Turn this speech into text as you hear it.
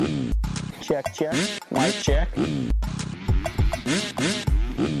check, check. Mic check.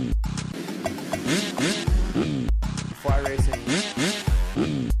 Fly racing.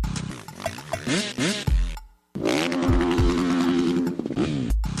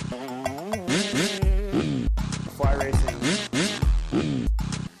 Fly racing.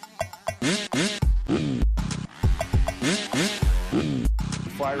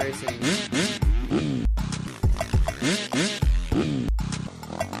 Fly racing.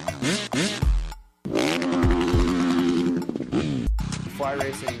 Fly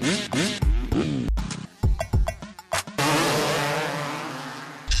racing.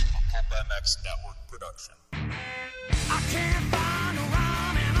 FMX Network production.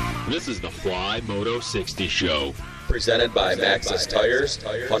 This is the Fly Moto 60 Show. Presented by Matthes Tires,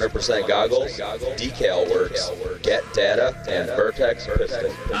 100% goggles, Decal Works, Get Data, and Vertex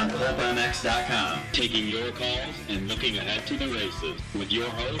Piston. On FMX.com, taking your calls and looking ahead to the races with your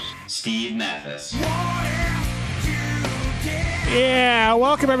host, Steve Matthes. Yeah,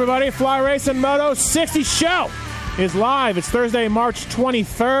 welcome everybody. Fly Racing Moto 60 Show is live. It's Thursday, March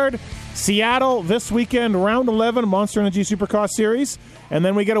 23rd. Seattle this weekend, round 11, Monster Energy Supercross Series. And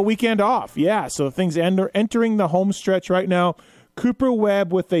then we get a weekend off. Yeah, so things entering the home stretch right now. Cooper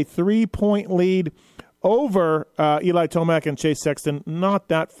Webb with a 3-point lead over Eli Tomac and Chase Sexton. Not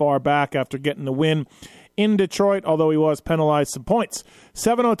that far back after getting the win in Detroit, although he was penalized some points.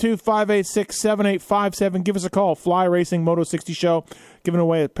 702-586-7857. Give us a call. Fly Racing Moto 60 Show. Giving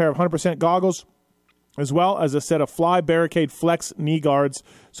away a pair of 100% goggles, as well as a set of Fly Barricade Flex knee guards.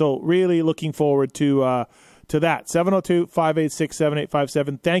 So really looking forward to that.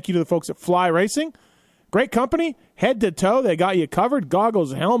 702-586-7857. Thank you to the folks at Fly Racing. Great company, head to toe. They got you covered.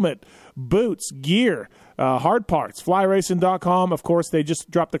 Goggles, helmet, boots, gear, hard parts. FlyRacing.com. Of course, they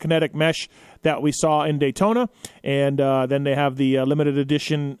just dropped the kinetic mesh that we saw in Daytona. And then they have the limited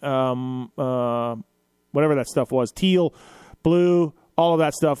edition, whatever that stuff was, teal, blue, all of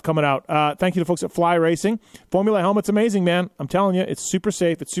that stuff coming out. Thank you to folks at Fly Racing. Formula helmet's amazing, man. I'm telling you, it's super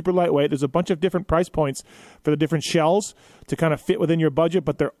safe. It's super lightweight. There's a bunch of different price points for the different shells to kind of fit within your budget,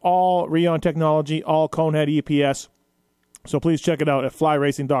 but they're all Rheon technology, all Conehead EPS. So please check it out at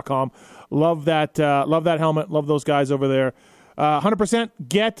flyracing.com. Love that helmet. Love those guys over there. 100%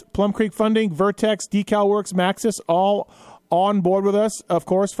 Get, Plum Creek Funding, Vertex, Decal Works, Maxxis, all on board with us, of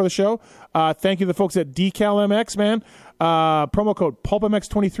course, for the show. Thank you to the folks at Decal MX, man. Promo code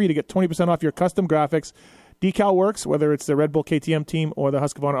PulpMX23 to get 20% off your custom graphics. Decal Works, whether it's the Red Bull KTM team or the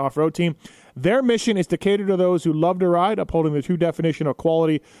Husqvarna off-road team, their mission is to cater to those who love to ride, upholding the true definition of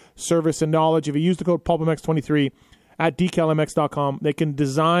quality, service, and knowledge. If you use the code PulpMX23 at decalmx.com, they can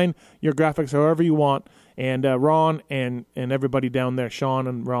design your graphics however you want. And Ron and everybody down there, Sean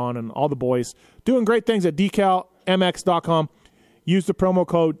and Ron and all the boys, doing great things at decalmx.com. Use the promo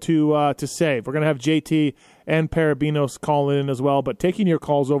code to save. We're going to have JT and Parabinos calling in as well, but taking your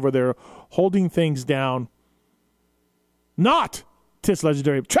calls over there, holding things down. Not Tis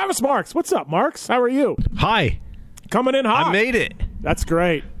Legendary. Travis Marks. What's up, Marks? How are you? Hi. Coming in hot. I made it. That's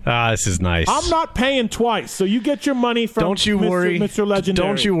great. This is nice. I'm not paying twice, so you get your money from Don't you worry. Mr. Legendary.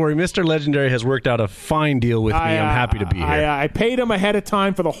 Don't you worry. Mr. Legendary has worked out a fine deal with me. I'm happy to be here. I paid him ahead of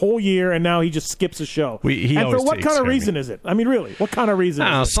time for the whole year, and now he just skips a show. He and for always what takes kind of care of reason me. is it? I mean, really, what kind of reason I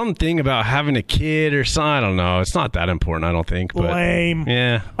don't know, is it? something about having a kid or something. I don't know. It's not that important, I don't think. But Lame.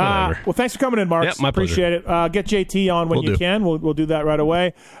 Yeah, whatever. Well, thanks for coming in, Mark. Yep, my pleasure. Appreciate it. Get JT on when Will you do. can. We'll do that right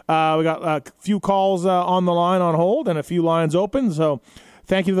away. We got a few calls on the line on hold and a few lines open, so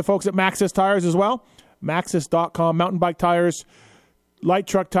thank you to the folks at Matthes Tires as well. Matthes.com, mountain bike tires, light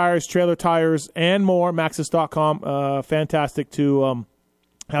truck tires, trailer tires, and more. Matthes.com. Fantastic to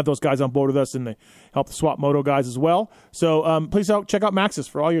have those guys on board with us, and they help the Swap Moto guys as well. So please check out Matthes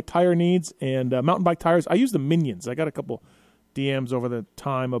for all your tire needs and mountain bike tires. I use the Minions. I got a couple DMs over the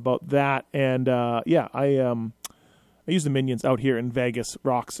time about that. And, I use the Minions out here in Vegas,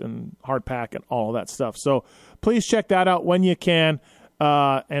 Rocks and Hardpack and all of that stuff. So please check that out when you can.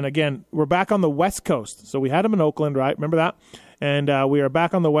 And again, we're back on the West Coast. So we had him in Oakland, right? Remember that? And we are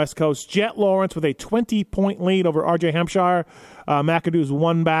back on the West Coast. Jet Lawrence with a 20-point lead over RJ Hampshire. McAdoo's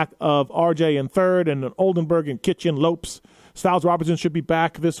one back of RJ in third, and Oldenburg and Kitchen, Lopes. Styles Robertson should be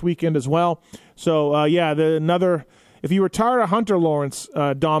back this weekend as well. So, if you were tired of Hunter Lawrence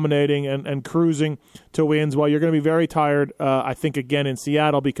dominating and cruising to wins, well, you're going to be very tired, I think, again in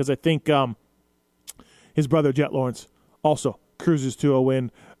Seattle, because I think his brother Jet Lawrence also cruises to a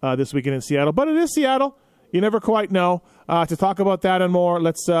win this weekend in Seattle. But it is Seattle. You never quite know. To talk about that and more,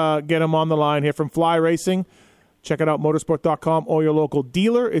 let's get him on the line here from Fly Racing. Check it out, motorsport.com or your local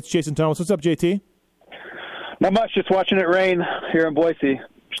dealer. It's Jason Thomas. What's up, JT? Not much. Just watching it rain here in Boise.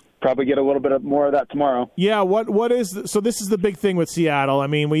 probably get a little bit more of that tomorrow. Yeah, so this is the big thing with Seattle. I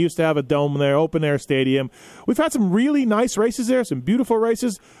mean, we used to have a dome there, open air stadium. We've had some really nice races there, some beautiful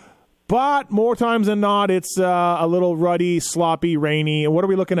races, but more times than not, it's a little ruddy, sloppy, rainy. And what are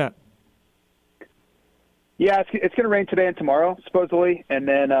we looking at? Yeah, it's going to rain today and tomorrow, supposedly, and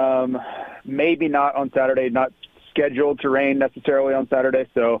then maybe not on Saturday, not scheduled to rain necessarily on Saturday.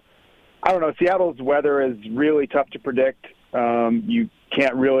 So I don't know. Seattle's weather is really tough to predict. You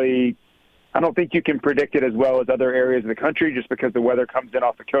can't really – I don't think you can predict it as well as other areas of the country just because the weather comes in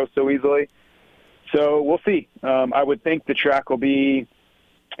off the coast so easily. So we'll see. I would think the track will be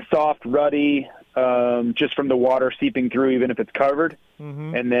soft, ruddy, just from the water seeping through even if it's covered.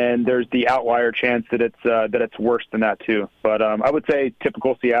 Mm-hmm. And then there's the outlier chance that it's worse than that too. But I would say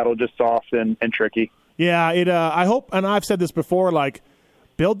typical Seattle, just soft and tricky. Yeah, I hope – and I've said this before, like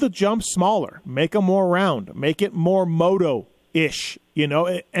build the jumps smaller, make them more round, make it more moto-ish.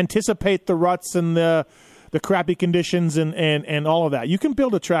 Anticipate the ruts and the crappy conditions and all of that. You can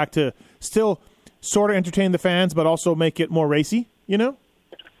build a track to still sort of entertain the fans, but also make it more racy,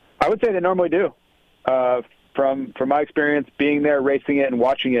 I would say they normally do. From my experience being there, racing it and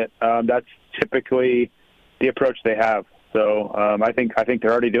watching it, that's typically the approach they have. So I think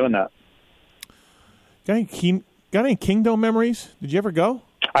they're already doing that. Got any Kingdom memories? Did you ever go?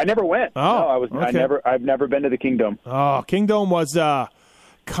 I never went. Oh, no, okay. I've never been to the Kingdom. Oh, Kingdom was kind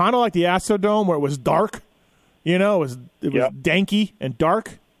of like the Astrodome, where it was dark. It was danky and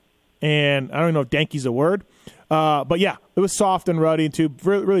dark, and I don't know if danky's a word, but yeah, it was soft and ruddy too.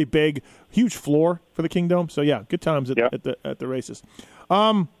 Really, really big, huge floor for the Kingdom. So yeah, good times at the races.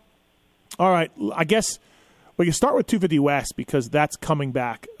 All right, I guess we can start with 250 West because that's coming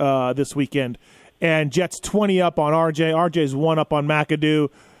back this weekend. And Jet's 20 up on RJ. RJ's 1 up on McAdoo.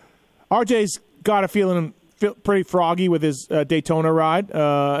 RJ's got a feeling pretty froggy with his Daytona ride.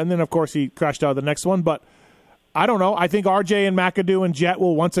 And then, of course, he crashed out of the next one. But I don't know. I think RJ and McAdoo and Jet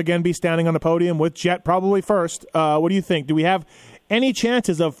will once again be standing on the podium with Jet probably first. What do you think? Do we have any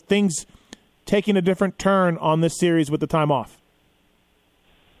chances of things taking a different turn on this series with the time off?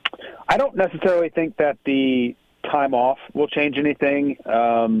 I don't necessarily think that the time off will change anything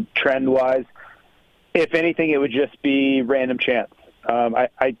trend-wise. If anything, it would just be random chance.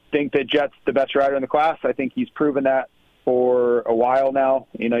 I think that Jet's the best rider in the class. I think he's proven that for a while now.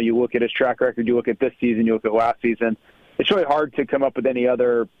 You look at his track record, you look at this season, you look at last season. It's really hard to come up with any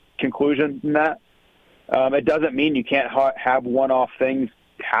other conclusion than that. It doesn't mean you can't have one-off things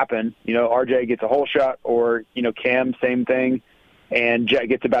happen. RJ gets a hole shot, or, Cam, same thing, and Jet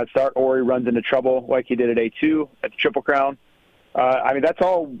gets a bad start, or he runs into trouble like he did at A2 at the Triple Crown. That's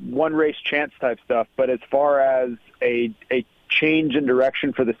all one race chance type stuff. But as far as a change in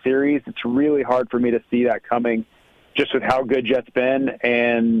direction for the series, it's really hard for me to see that coming just with how good Jet's been.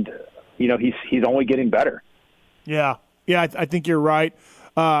 And, he's only getting better. Yeah. Yeah, I think you're right.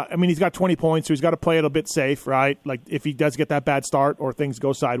 He's got 20 points, so he's got to play it a bit safe, right? Like if he does get that bad start or things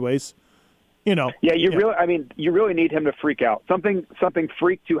go sideways, Yeah, you really need him to freak out. Something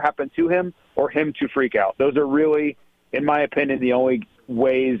freak to happen to him or him to freak out. Those are really, in my opinion, the only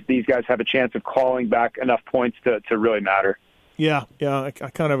ways these guys have a chance of calling back enough points to really matter. Yeah, I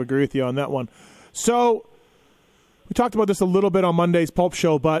kind of agree with you on that one. So we talked about this a little bit on Monday's Pulp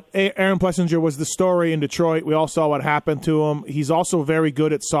Show, but Aaron Plessinger was the story in Detroit. We all saw what happened to him. He's also very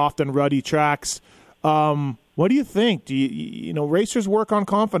good at soft and ruddy tracks. What do you think? Do you racers work on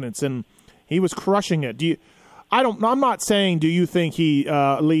confidence, and he was crushing it. I'm not saying do you think he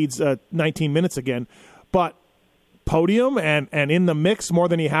leads 19 minutes again, but podium and in the mix more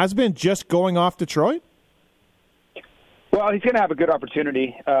than he has been just going off Detroit? Well, he's going to have a good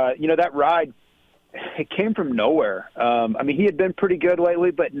opportunity. That ride, it came from nowhere. He had been pretty good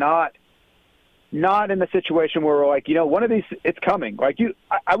lately, but not in the situation where we're like, one of these, it's coming. Like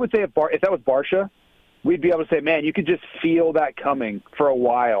I would say if that was Barsha, we'd be able to say, man, you could just feel that coming for a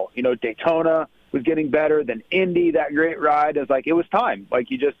while. Daytona was getting better, then Indy, that great ride. It was like, it was time. Like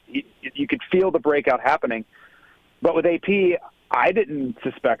you could feel the breakout happening. But with AP, I didn't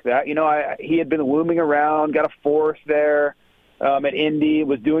suspect that. He had been looming around, got a fourth there at Indy,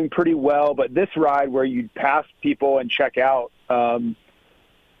 was doing pretty well. But this ride where you'd pass people and check out,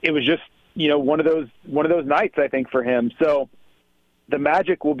 it was just, one of those nights, I think, for him. So the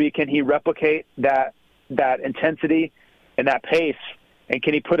magic will be, can he replicate that intensity and that pace, and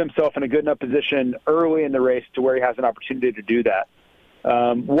can he put himself in a good enough position early in the race to where he has an opportunity to do that?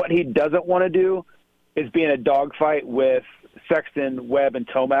 What he doesn't want to do is be in a dogfight with Sexton, Webb, and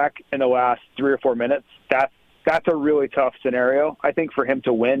Tomac in the last 3 or 4 minutes. That's a really tough scenario, I think, for him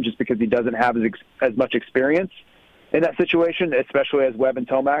to win, just because he doesn't have as much experience. in that situation, especially as Webb and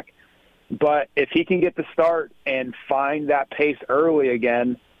Tomac. But if he can get the start and find that pace early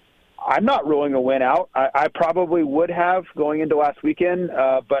again, I'm not ruling a win out. I probably would have going into last weekend,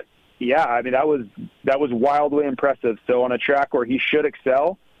 but yeah, I mean that was wildly impressive. So on a track where he should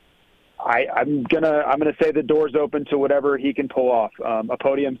excel, I'm gonna say the door's open to whatever he can pull off. A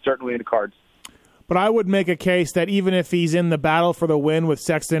podium certainly in the cards. But I would make a case that even if he's in the battle for the win with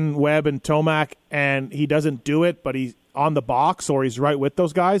Sexton, Webb, and Tomac, and he doesn't do it, but he's on the box or he's right with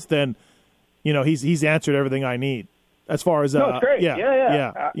those guys, then he's answered everything I need as far as no, it's great. Yeah.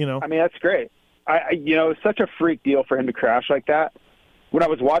 I mean that's great. It was such a freak deal for him to crash like that. When I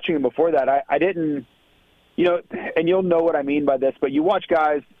was watching him before that, I didn't, and you'll know what I mean by this, but you watch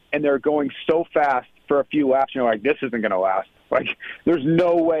guys and they're going so fast for a few laps, and you're like, this isn't going to last. Like, there's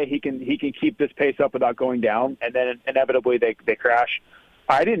no way he can keep this pace up without going down, and then inevitably they crash.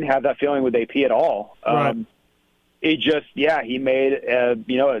 I didn't have that feeling with AP at all. Right. He made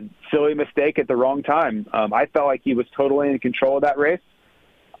a silly mistake at the wrong time. I felt like he was totally in control of that race.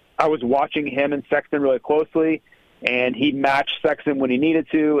 I was watching him and Sexton really closely, and he matched Sexton when he needed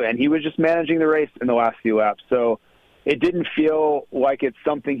to, and he was just managing the race in the last few laps. So it didn't feel like it's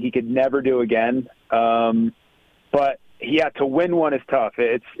something he could never do again. But yeah, to win one is tough.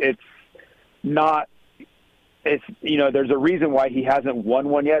 It's not. It's there's a reason why he hasn't won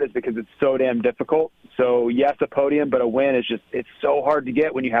one yet, is because it's so damn difficult. So yes, a podium, but a win is it's so hard to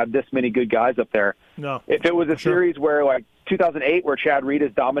get when you have this many good guys up there. No, if it was a series where like 2008, where Chad Reed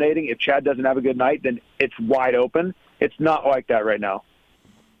is dominating, if Chad doesn't have a good night, then it's wide open. It's not like that right now.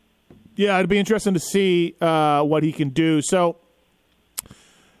 Yeah, it'd be interesting to see what he can do. So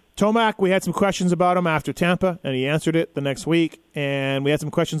Tomac, we had some questions about him after Tampa, and he answered it the next week. And we had some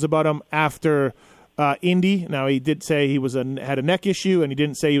questions about him after Indy. Now, he did say he had a neck issue, and he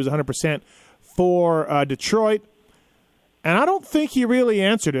didn't say he was 100% for Detroit. And I don't think he really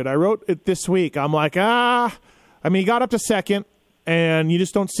answered it. I wrote it this week. I'm like, he got up to second, and you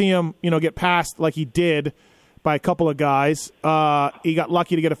just don't see him, get past like he did by a couple of guys. He got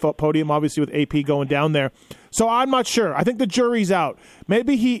lucky to get a podium, obviously, with AP going down there. So I'm not sure. I think the jury's out.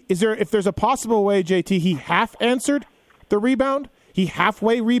 Maybe if there's a possible way, JT, he half answered the rebound. He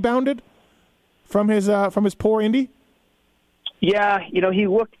halfway rebounded from his poor Indy. Yeah, he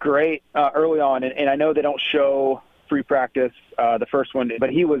looked great early on, and I know they don't show free practice, the first one,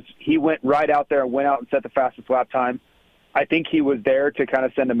 but he went right out there and went out and set the fastest lap time. I think he was there to kind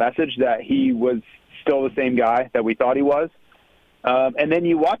of send a message that he was still the same guy that we thought he was. And then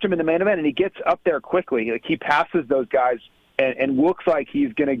you watch him in the main event, and he gets up there quickly. Like, he passes those guys and looks like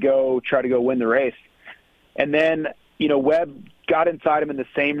he's going to try to go win the race. And then, Webb got inside him in the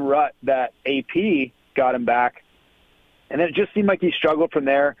same rut that AP got him back. And then it just seemed like he struggled from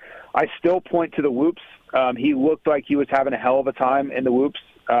there. I still point to the whoops. He looked like he was having a hell of a time in the whoops,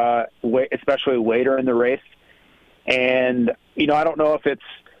 especially later in the race. And, I don't know if it's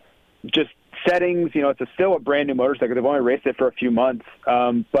just settings. It's still a brand new motorcycle. They've only raced it for a few months.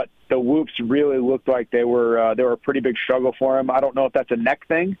 But the whoops really looked like they were a pretty big struggle for him. I don't know if that's a neck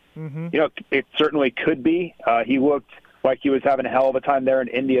thing. Mm-hmm. It certainly could be. He looked like he was having a hell of a time there in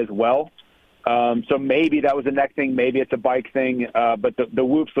Indy as well. So maybe that was a neck thing. Maybe it's a bike thing. But the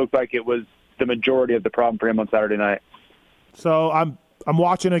whoops looked like it was the majority of the problem for him on Saturday night. So I'm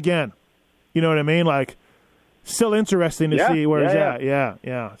watching again. You know what I mean? Like, still interesting to see where he's at.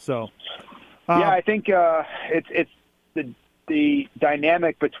 Yeah. So. I think it's the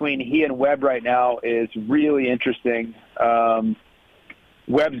dynamic between he and Webb right now is really interesting.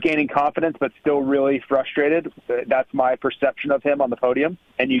 Webb's gaining confidence, but still really frustrated. That's my perception of him on the podium.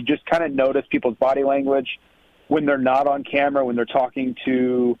 And you just kind of notice people's body language when they're not on camera, when they're talking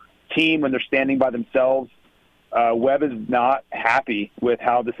to team, when they're standing by themselves. Webb is not happy with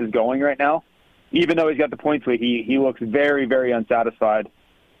how this is going right now. Even though he's got the points lead, he looks very, very unsatisfied.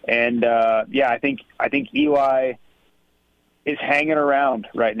 And I think Eli is hanging around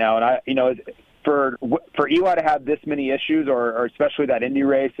right now. And for Eli to have this many issues, or especially that Indy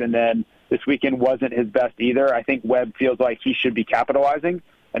race, and then this weekend wasn't his best either. I think Webb feels like he should be capitalizing,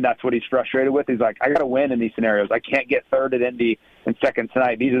 and that's what he's frustrated with. He's like, I got to win in these scenarios. I can't get third at Indy and second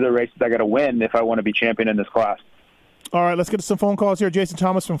tonight. These are the races I got to win if I want to be champion in this class. All right, let's get to some phone calls here. Jason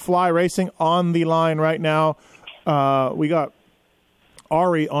Thomas from Fly Racing on the line right now. We got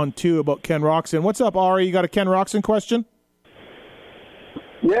Ari on 2 about Ken Roczen. What's up, Ari? You got a Ken Roczen question?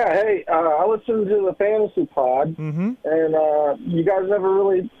 Yeah, hey, I listened to the fantasy pod, and you guys never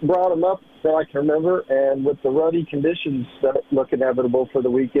really brought him up that I can remember. And with the ruddy conditions that look inevitable for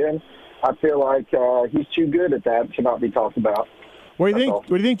the weekend, I feel like he's too good at that to not be talked about. What do you That's think? all.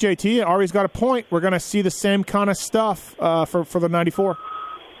 What do you think, JT? Ari's got a point. We're going to see the same kind of stuff for the 94.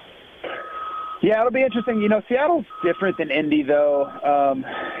 Yeah, it'll be interesting. Seattle's different than Indy, though.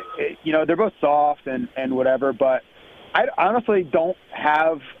 They're both soft and whatever, but I honestly don't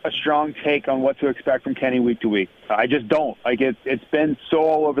have a strong take on what to expect from Kenny week to week. I just don't. It's been so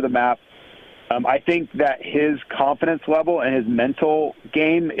all over the map. I think that his confidence level and his mental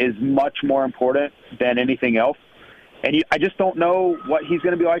game is much more important than anything else. And I just don't know what he's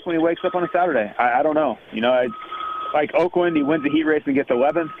going to be like when he wakes up on a Saturday. I don't know. Like Oakland, he wins the heat race and gets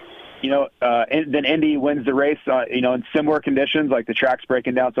 11th. And then Indy wins the race, in similar conditions, like the track's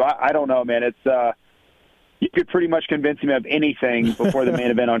breaking down. So I don't know, man. It's you could pretty much convince me of anything before the main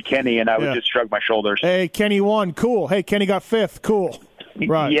event on Kenny, and I would just shrug my shoulders. Hey, Kenny won. Cool. Hey, Kenny got 5th. Cool.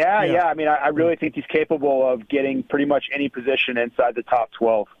 Right. Yeah. I mean, I really think he's capable of getting pretty much any position inside the top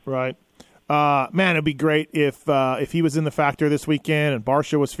 12. Right. Man, it'd be great if he was in the factor this weekend and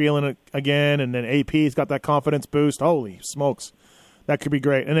Barsha was feeling it again, and then AP's got that confidence boost. Holy smokes. That could be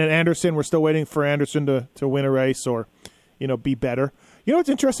great. And then Anderson, we're still waiting for Anderson to win a race or, be better. You know what's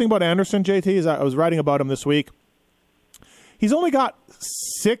interesting about Anderson, JT, is I was writing about him this week. He's only got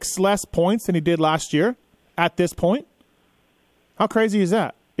 6 less points than he did last year at this point. How crazy is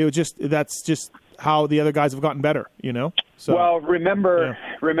that? That's just how the other guys have gotten better, So, well, remember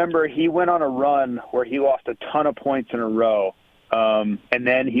he went on a run where he lost a ton of points in a row, and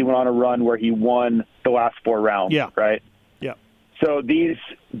then he went on a run where he won the last 4 rounds. Yeah. Right. Yeah. So these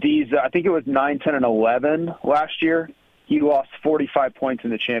I think it was 9, 10, and 11 last year. He lost 45 points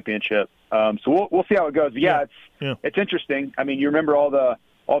in the championship. So we'll see how it goes. But it's interesting. I mean, you remember all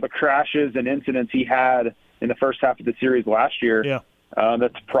the crashes and incidents he had in the first half of the series last year. Yeah.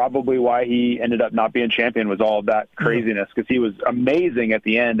 That's probably why he ended up not being champion, was all of that craziness, because he was amazing at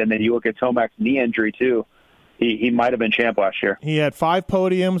the end. And then you look at Tomac's knee injury too. He might have been champ last year. He had 5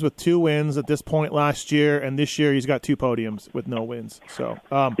 podiums with 2 wins at this point last year, and this year he's got 2 podiums with no wins. So,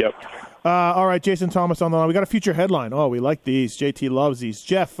 yep. All right, Jason Thomas on the line. We got a future headline. Oh, we like these. JT loves these.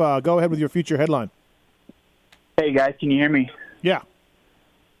 Jeff, go ahead with your future headline. Hey, guys, can you hear me? Yeah.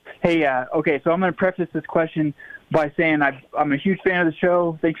 Hey, okay, so I'm going to preface this question by saying I'm a huge fan of the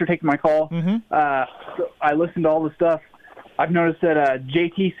show. Thanks for taking my call. Mm-hmm. So I listened to all the stuff. I've noticed that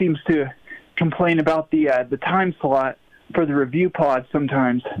JT seems to complain about the time slot for the review pod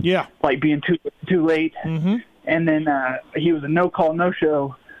sometimes. Yeah. Like being too late. Mm-hmm. And then he was a no-call,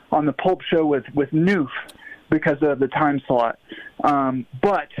 no-show on the Pulp Show with Noof because of the time slot.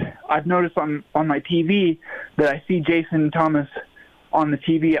 But I've noticed on my TV that I see Jason Thomas on the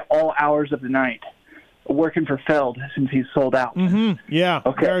TV at all hours of the night, working for Feld since he's sold out. Mm-hmm. Yeah.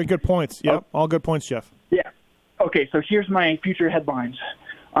 Okay. Very good points. Yep. All good points, Jeff. Yeah. Okay, so here's my future headlines.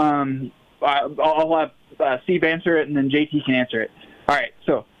 I'll have Steve answer it, and then JT can answer it. All right,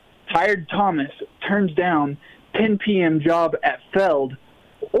 so Tired Thomas turns down 10 p.m. job at Feld,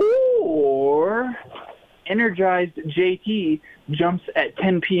 or energized JT jumps at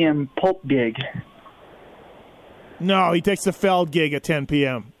 10 p.m. Pulp gig. No, he takes the Feld gig at 10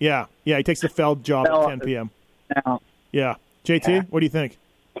 p.m. Yeah, he takes the Feld job at 10 p.m. Now, Yeah. JT, what do you think?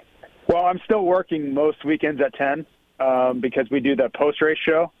 Well, I'm still working most weekends at 10 because we do the post-race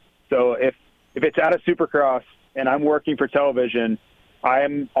show. So if it's at a Supercross and I'm working for television, I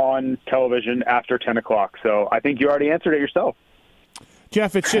am on television after 10 o'clock. So I think you already answered it yourself.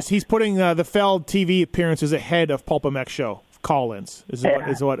 Jeff, it's just he's putting the Feld TV appearances ahead of Pulp MX show call-ins. Is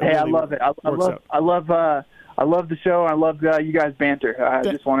what hey, really I love it. I love the show. I love you guys' banter. I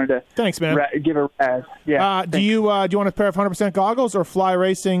just wanted to thanks, man. Give a razz. Yeah. Do you want a pair of 100% goggles or Fly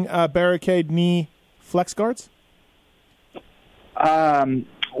Racing barricade knee flex guards?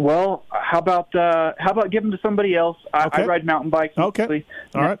 Well, how about give them to somebody else? Okay. I ride mountain bikes. Okay. Mostly.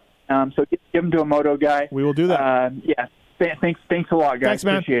 All right. So give them to a moto guy. We will do that. Yeah. Thanks a lot, guys.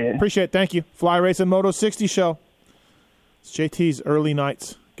 Thanks, man. Appreciate it. Thank you. Fly Racing Moto 60 show. It's JT's early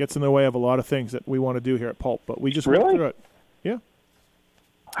nights. Gets in the way of a lot of things that we want to do here at Pulp, but we just work through it. Yeah.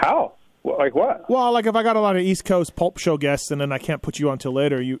 How? Like what? Well, like if I got a lot of East Coast Pulp show guests and then I can't put you on till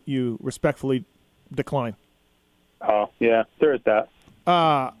later, you respectfully decline. Oh, yeah, there is that.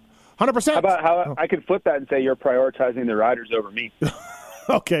 100%. How about I could flip that and say you're prioritizing the riders over me?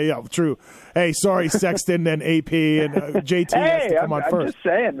 Okay, yeah, true. Hey, sorry, Sexton and AP and JT has to come on first. I'm just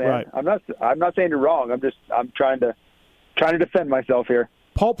saying, man. Right. I'm not saying you're wrong. I'm trying to defend myself here.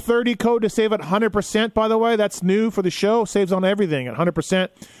 Pulp 30 code to save at 100%, by the way. That's new for the show. Saves on everything at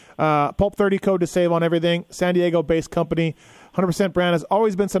 100%. Pulp 30 code to save on everything. San Diego-based company. 100% brand has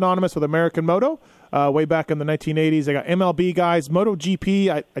always been synonymous with American Moto. Way back in the 1980s. They got MLB guys. MotoGP,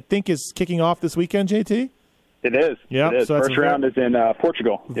 I think, is kicking off this weekend, JT? It is. Yep, It is. so that's First round is in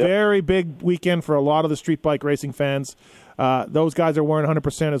Portugal. Yep. Very big weekend for a lot of the street bike racing fans. Those guys are wearing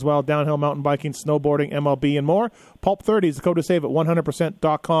 100% as well. Downhill mountain biking, snowboarding, MLB, and more. Pulp 30 is the code to save at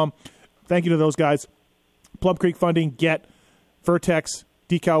 100%.com. Thank you to those guys. Plum Creek Funding, Get, Vertex,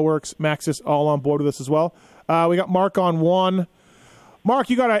 Decal Works, Matthes, all on board with us as well. We got Mark on one.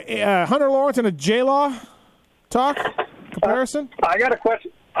 Mark, you got a Hunter Lawrence and a J-Law talk comparison? I got a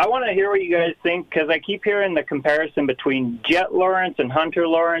question. I want to hear what you guys think, because I keep hearing the comparison between Jet Lawrence and Hunter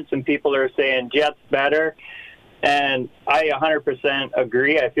Lawrence, and people are saying Jet's better. And I 100%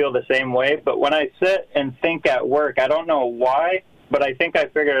 agree. I feel the same way. But when I sit and think at work, I don't know why, but I think I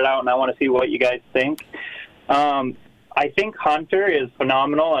figured it out, and I want to see what you guys think. I think Hunter is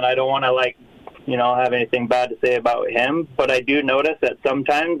phenomenal, and I don't want to, have anything bad to say about him. But I do notice that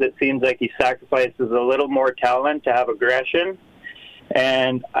sometimes it seems like he sacrifices a little more talent to have aggression.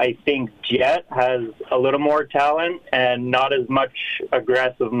 And I think Jet has a little more talent and not as much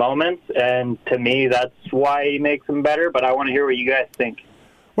aggressive moments. And to me, that's why he makes them better. But I want to hear what you guys think.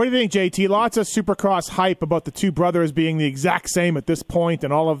 What do you think, JT? Lots of Supercross hype about the two brothers being the exact same at this point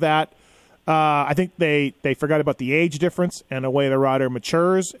and all of that. I think they forgot about the age difference and the way the rider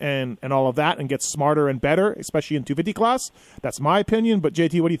matures and all of that and gets smarter and better, especially in 250 class. That's my opinion. But,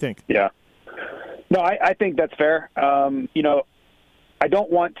 JT, what do you think? Yeah. No, I think that's fair. I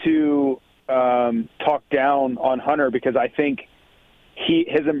don't want to talk down on Hunter because I think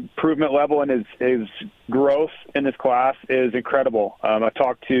his improvement level and his growth in this class is incredible. I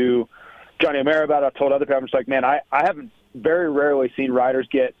talked to Johnny O'Mara about it. I've told other people, I'm just like, man, I haven't very rarely seen riders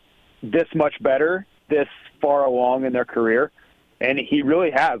get this much better this far along in their career. And he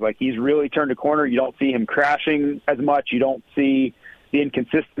really has. He's really turned a corner. You don't see him crashing as much. You don't see the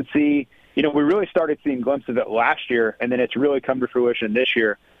inconsistency. We really started seeing glimpses of it last year, and then it's really come to fruition this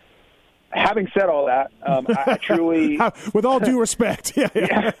year. Having said all that, I truly... With all due respect.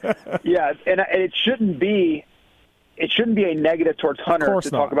 Yeah, and it shouldn't be a negative towards Hunter to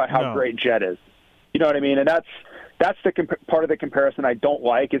talk about how great Jet is. You know what I mean? And that's the part of the comparison I don't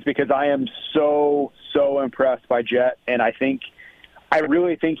like, is because I am so impressed by Jet, and I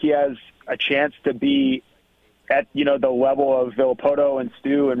really think he has a chance to be at the level of Villapoto and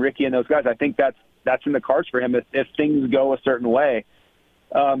Stu and Ricky and those guys. I think that's in the cards for him if things go a certain way.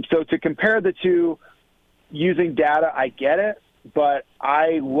 So to compare the two using data, I get it, but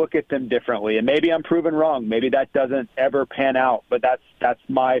I look at them differently. And maybe I'm proven wrong. Maybe that doesn't ever pan out. But that's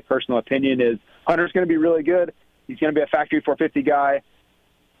my personal opinion. Is Hunter's going to be really good. He's going to be a factory 450 guy.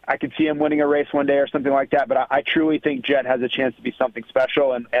 I could see him winning a race one day or something like that. But I truly think Jet has a chance to be something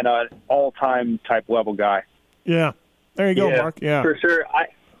special and an all-time type level guy. Yeah. There you go, Mark. Yeah. For sure.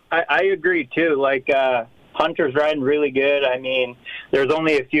 I agree, too. Hunter's riding really good. I mean, there's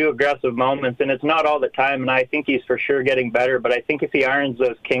only a few aggressive moments, and it's not all the time, and I think he's for sure getting better. But I think if he irons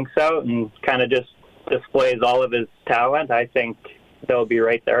those kinks out and kind of just displays all of his talent, I think they'll be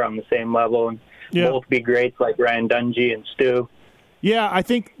right there on the same level and both be greats like Ryan Dungey and Stu. Yeah, I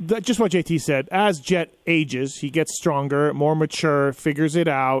think just what JT said. As Jet ages, he gets stronger, more mature, figures it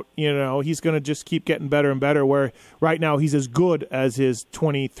out. He's going to just keep getting better and better, where right now he's as good as his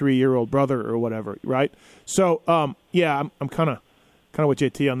 23-year-old brother or whatever, right? So, I'm kind of with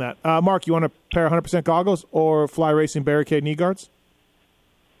JT on that. Mark, you want a pair of 100% goggles or Fly Racing Barricade knee guards?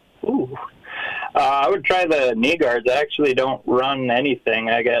 Ooh. I would try the knee guards. I actually don't run anything.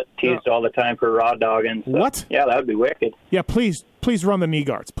 I get teased all the time for raw dogging. So, what? Yeah, that would be wicked. Yeah, please run the knee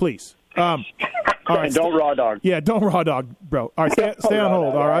guards, please. All right, don't raw dog. Yeah, don't raw dog, bro. All right, stay on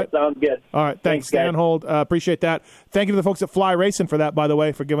hold, all right? Sounds good. All right, thanks. Stay on hold. Appreciate that. Thank you to the folks at Fly Racing for that, by the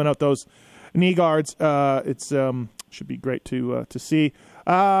way, for giving out those knee guards. It's should be great to see.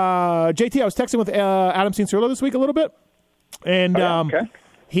 JT, I was texting with Adam Cianciarulo this week a little bit, and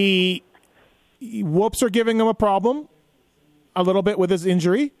whoops are giving him a problem a little bit with his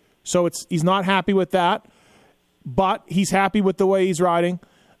injury, so he's not happy with that, but he's happy with the way he's riding,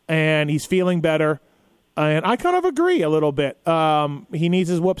 and he's feeling better, and I kind of agree a little bit. He needs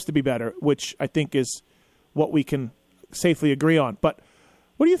his whoops to be better, which I think is what we can safely agree on. But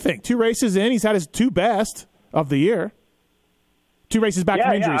what do you think? 2 races in, he's had his 2 best of the year. 2 races back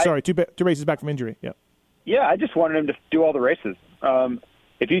from injury. Sorry, 2 races back from injury. Yeah. Yeah, I just wanted him to do all the races.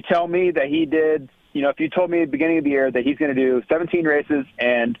 If you tell me that he did, if you told me at the beginning of the year that he's going to do 17 races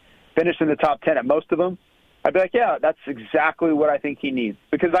and finish in the top 10 at most of them, I'd be like, yeah, that's exactly what I think he needs.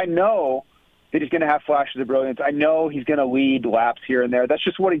 Because I know that he's going to have flashes of brilliance. I know he's going to lead laps here and there. That's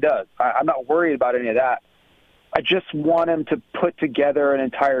just what he does. I'm not worried about any of that. I just want him to put together an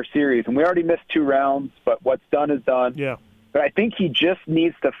entire series. And we already missed 2 rounds, but what's done is done. Yeah. But I think he just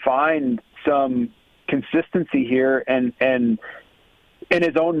needs to find some consistency here and in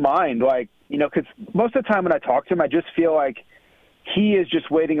his own mind, like, you know, because most of the time when I talk to him, I just feel like he is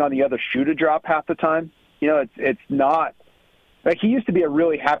just waiting on the other shoe to drop half the time. You know, it's not like he used to be a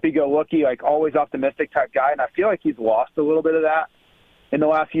really happy-go-lucky, like always optimistic type guy, and I feel like he's lost a little bit of that in the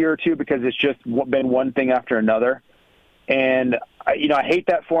last year or two because it's just been one thing after another. And, you know, I hate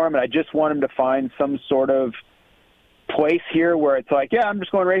that for him, and I just want him to find some sort of place here where it's like, yeah, I'm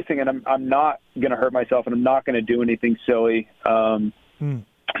just going racing, and I'm not going to hurt myself, and I'm not going to do anything silly. So,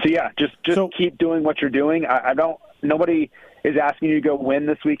 yeah, just keep doing what you're doing. Nobody is asking you to go win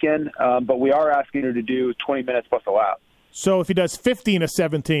this weekend, but we are asking you to do 20 minutes plus a lap. So if he does 15 of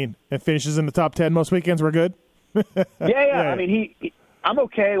 17 and finishes in the top 10 most weekends, we're good? Yeah. I mean, I'm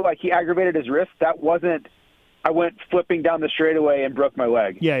okay. Like, he aggravated his wrist. That wasn't – I went flipping down the straightaway and broke my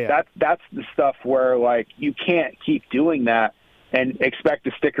leg. Yeah. That's the stuff where, like, you can't keep doing that and expect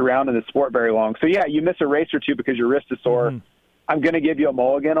to stick around in the sport very long. So, yeah, you miss a race or two because your wrist is sore. Mm-hmm. I'm going to give you a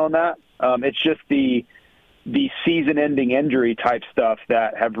mulligan on that. It's just the season-ending injury type stuff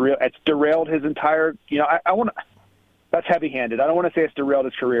that it's derailed his entire. You know, I want to. That's heavy-handed. I don't want to say it's derailed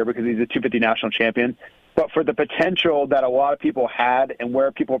his career because he's a 250 national champion, but for the potential that a lot of people had and where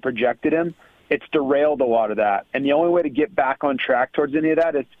people projected him, it's derailed a lot of that. And the only way to get back on track towards any of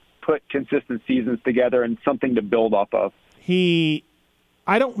that is put consistent seasons together and something to build off of. I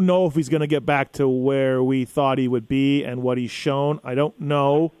don't know if he's going to get back to where we thought he would be and what he's shown. I don't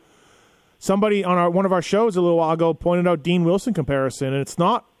know. Somebody on one of our shows a little while ago pointed out Dean Wilson comparison, and it's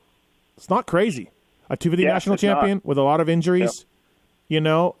not crazy. A 250 national champion with a lot of injuries, you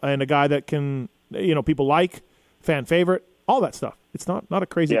know, and a guy that can, you know, people like, fan favorite, all that stuff. It's not a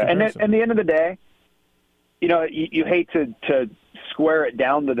crazy comparison. And at the end of the day, you know, you hate to square it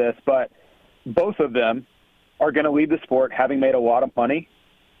down to this, but both of them are going to leave the sport having made a lot of money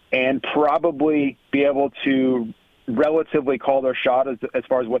and probably be able to relatively call their shot as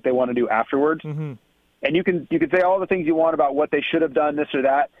far as what they want to do afterwards. Mm-hmm. And you can say all the things you want about what they should have done, this or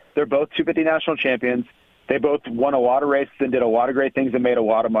that. They're both 250 national champions. They both won a lot of races and did a lot of great things and made a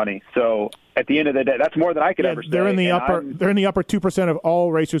lot of money. So at the end of the day, that's more than I could ever say. They're in the upper 2% of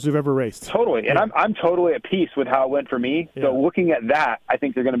all racers who've ever raced. Totally. And I'm totally at peace with how it went for me. Yeah. So looking at that, I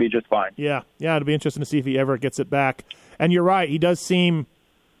think they're going to be just fine. Yeah. It'll be interesting to see if he ever gets it back. And you're right. He does seem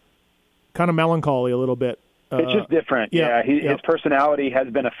kind of melancholy a little bit. It's just different. His personality has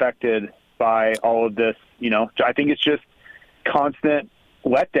been affected by all of this. You know, I think it's just constant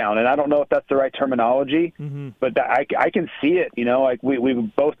letdown, and I don't know if that's the right terminology, but I can see it. You know, like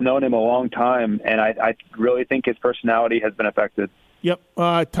we've both known him a long time, and I really think his personality has been affected. Yep.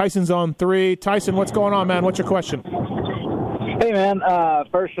 Tyson's on 3. Tyson, what's going on, man? What's your question? Hey, man.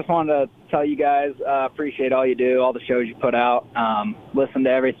 First, just wanted to tell you guys, appreciate all you do, all the shows you put out. Listen to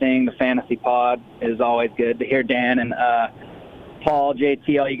everything. The Fantasy Pod is always good. To hear Dan and Paul,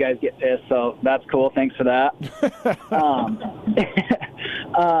 JT, all you guys get pissed, so that's cool. Thanks for that.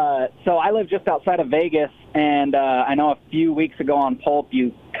 So I live just outside of Vegas, and I know a few weeks ago on Pulp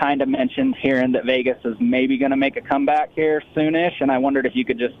you kind of mentioned hearing that Vegas is maybe going to make a comeback here soonish, and I wondered if you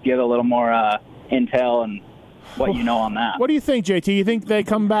could just give a little more intel and what you know on that. What do you think, JT? You think they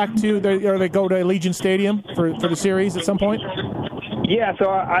come back or they go to Allegiant Stadium for the series at some point? Yeah, so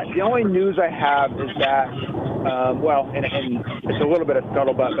the only news I have is that, and it's a little bit of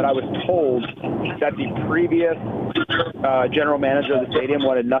scuttlebutt, but I was told that the previous general manager of the stadium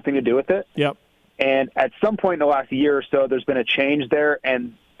wanted nothing to do with it. Yep. And at some point in the last year or so, there's been a change there,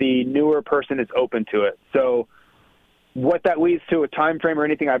 and the newer person is open to it. So what that leads to, a time frame or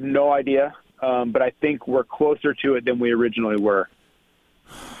anything, I have no idea. But I think we're closer to it than we originally were.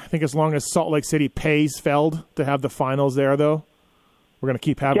 I think as long as Salt Lake City pays Feld to have the finals there, though, we're going to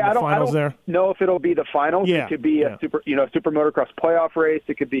keep having the finals there. I don't know if it'll be the finals. Yeah. It could be a super motocross playoff race.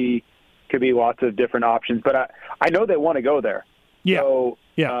 It could be lots of different options. But I know they want to go there. Yeah. So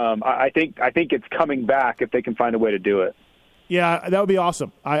yeah. I think it's coming back if they can find a way to do it. Yeah, that would be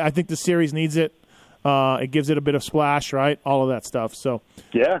awesome. I think the series needs it. It gives it a bit of splash, right? All of that stuff. So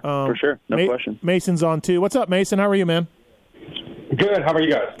yeah, for sure. No question. Mason's on too. What's up, Mason? How are you, man? Good. How are you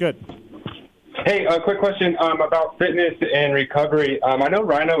guys? Good. Hey, a quick question about fitness and recovery. I know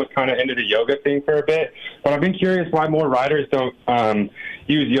Rhino was kind of into the yoga thing for a bit, but I've been curious why more riders don't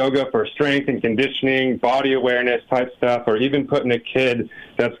use yoga for strength and conditioning, body awareness type stuff, or even putting a kid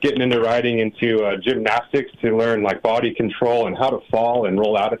that's getting into riding into gymnastics to learn like body control and how to fall and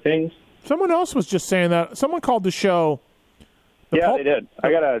roll out of things. Someone else was just saying that. Someone called the show. They did.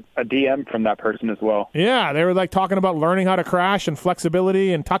 I got a DM from that person as well. Yeah, they were like talking about learning how to crash and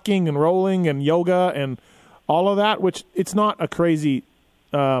flexibility and tucking and rolling and yoga and all of that, which it's not a crazy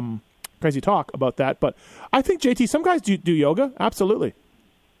crazy talk about that. But I think, JT, some guys do yoga. Absolutely.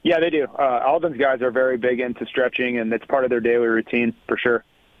 Yeah, they do. Alden's guys are very big into stretching, and it's part of their daily routine for sure.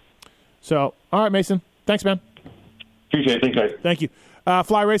 So, all right, Mason. Thanks, man. Appreciate it. Thanks, guys. Thank you.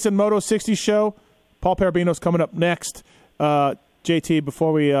 Fly Racing Moto 60 show. Paul Parabino's coming up next. JT,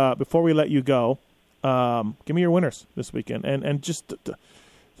 before we let you go, give me your winners this weekend, and just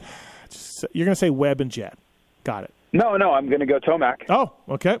you're going to say Webb and Jet. Got it. No, I'm going to go Tomac. Oh,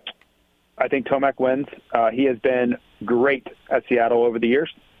 okay. I think Tomac wins. He has been great at Seattle over the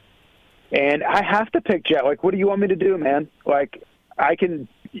years. And I have to pick Jet. Like, what do you want me to do, man? Like,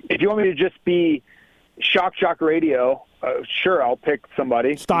 if you want me to just be shock radio, sure, I'll pick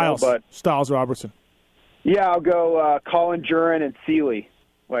somebody. Styles. But Styles Robertson. Yeah, I'll go Colin Jurin and Seeley.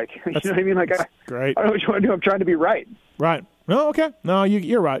 Like, you know what I mean? Like, great. I don't know what you want to do. I'm trying to be right. Right. No, okay. No,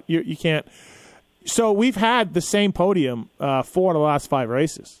 you're right. You can't. So we've had the same podium 4 of the last 5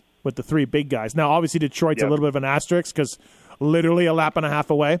 races with the 3 big guys. Now, obviously, Detroit's a little bit of an asterisk because literally a lap and a half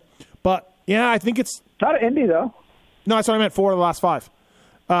away. But, yeah, I think it's not an Indy, though. No, that's what I meant, 4 of the last 5.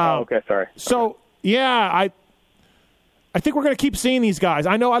 Okay, sorry. So, yeah, I think we're going to keep seeing these guys.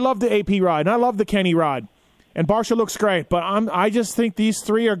 I know I love the AP ride, and I love the Kenny ride. And Barsha looks great, but I just think these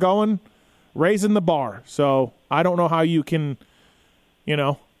 3 are raising the bar. So I don't know how you can, I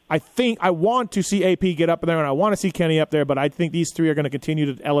want to see AP get up there, and I want to see Kenny up there, but I think these 3 are going to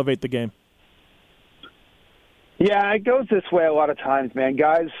continue to elevate the game. Yeah, it goes this way a lot of times, man.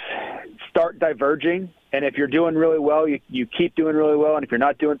 Guys start diverging, and if you're doing really well, you keep doing really well, and if you're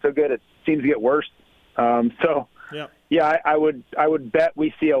not doing so good, it seems to get worse. Yeah, I would bet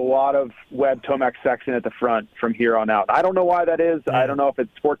we see a lot of Webb, Tomac, Sexton at the front from here on out. I don't know why that is. I don't know if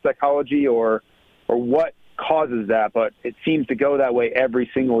it's sports psychology or what causes that, but it seems to go that way every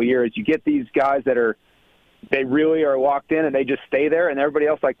single year. As you get these guys they really are locked in and they just stay there, and everybody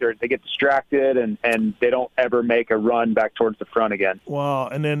else they get distracted and they don't ever make a run back towards the front again. Well,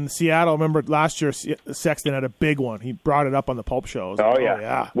 and then Seattle, remember last year Sexton had a big one. He brought it up on the Pulp Show.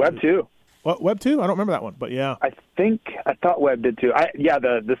 Yeah. Webb too. What, Webb too? I don't remember that one, but yeah. I thought Webb did too.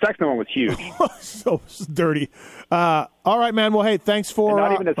 The Sexton one was huge. So dirty. All right, man. Well, hey, thanks for... And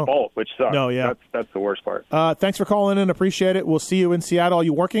not even his fault, which sucks. No, yeah. That's the worst part. Thanks for calling in. Appreciate it. We'll see you in Seattle. Are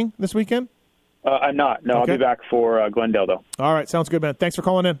you working this weekend? I'm not. No, okay. I'll be back for Glendale, though. All right. Sounds good, man. Thanks for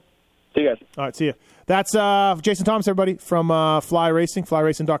calling in. See you guys. All right. See you. That's Jason Thomas, everybody, from Fly Racing,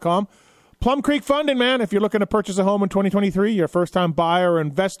 flyracing.com. Plum Creek Funding, man. If you're looking to purchase a home in 2023, you're a first-time buyer or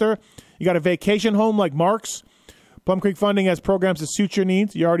investor, you got a vacation home like Mark's, Plum Creek Funding has programs that suit your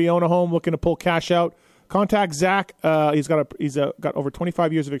needs. You already own a home looking to pull cash out. Contact Zach. He's got over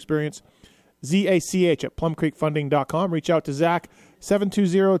 25 years of experience. ZACH at plumcreekfunding.com. Reach out to Zach,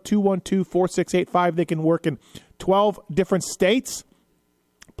 720-212-4685. They can work in 12 different states.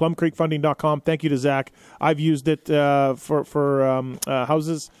 plumcreekfunding.com. Thank you to Zach. I've used it for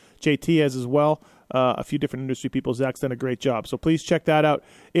houses. JT has as well. A few different industry people. Zach's done a great job. So please check that out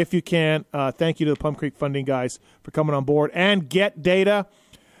if you can. Thank you to the Plum Creek Funding guys for coming on board. And Get Data.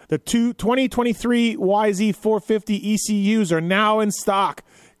 The 2023 YZ450 ECUs are now in stock.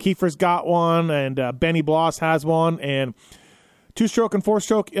 Kiefer's got one, and Benny Bloss has one. And 2-stroke and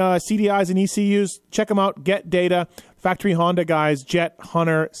 4-stroke CDIs and ECUs. Check them out. Get Data. Factory Honda guys, Jet,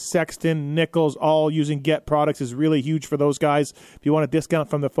 Hunter, Sexton, Nichols, all using Get products is really huge for those guys. If you want a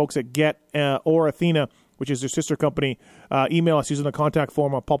discount from the folks at Get or Athena, which is their sister company, email us using the contact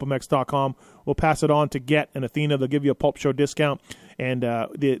form on pulpamex.com. We'll pass it on to Get and Athena. They'll give you a Pulp Show discount. And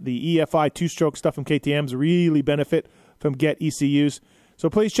the EFI 2-stroke stuff from KTMs really benefit from Get ECUs. So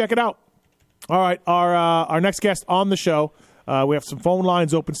please check it out. All right, our next guest on the show, we have some phone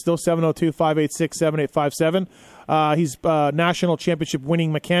lines open still, 702-586-7857. He's national championship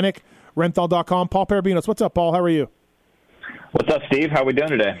winning mechanic, Renthal.com. Paul Parabinos. What's up, Paul? How are you? What's up, Steve? How we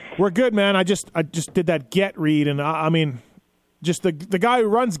doing today? We're good, man. I just did that Get read, and I mean, just the guy who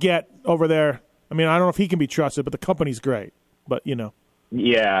runs Get over there, I mean, I don't know if he can be trusted, but the company's great. But,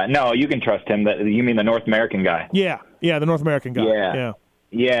 Yeah, no, you can trust him. You mean the North American guy? Yeah, the North American guy.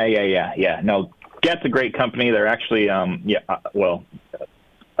 Yeah. No, Get's a great company. They're actually,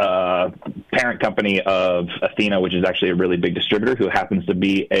 parent company of Athena, which is actually a really big distributor who happens to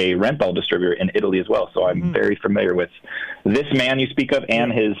be a Renthal distributor in Italy as well. So I'm very familiar with this man you speak of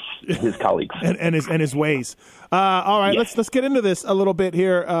and his colleagues and his ways. All right, let's get into this a little bit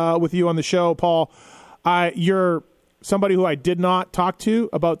here with you on the show, Paul. You're somebody who I did not talk to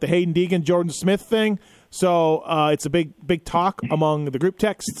about the Hayden Deegan Jordan Smith thing. So it's a big talk among the group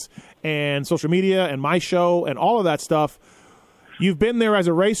texts and social media and my show and all of that stuff. you've been there as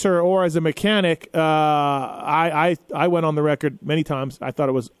a racer or as a mechanic. I went on the record many times. I thought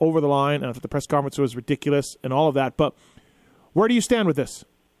it was over the line. I thought the press conference was ridiculous and all of that. But where do you stand with this?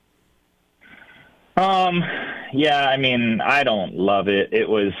 Yeah, I mean, I don't love it. It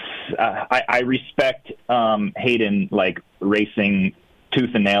was, I respect Hayden, like, racing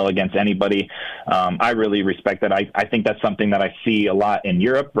tooth and nail against anybody. I really respect that. I think that's something that I see a lot in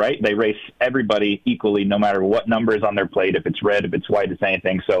Europe, right? They race everybody equally, no matter what number is on their plate, if it's red, if it's white, it's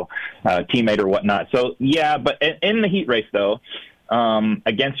anything. So teammate or whatnot. So, yeah, but in the heat race, though,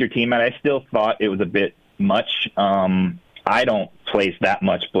 against your teammate, I still thought it was a bit much. I don't place that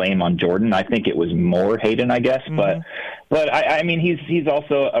much blame on Jordan. I think it was more Hayden, I guess. Mm-hmm. But I mean, he's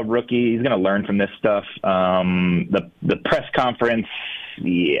also a rookie. He's going to learn from this stuff. The press conference,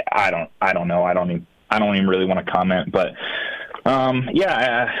 yeah, I don't know. I don't even really want to comment. But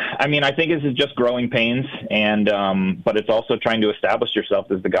I mean, I think this is just growing pains, and but it's also trying to establish yourself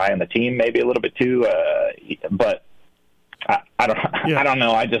as the guy on the team, maybe a little bit too. But I don't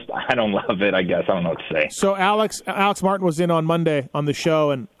know. I don't love it, I guess. I don't know what to say. So Alex Martin was in on Monday on the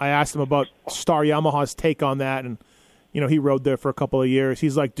show, and I asked him about Star Yamaha's take on that. And, you know, he rode there for a couple of years.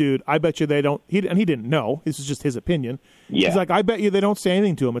 He's like, dude, I bet you they don't. And he didn't know. This is just his opinion. Yeah. He's like, I bet you they don't say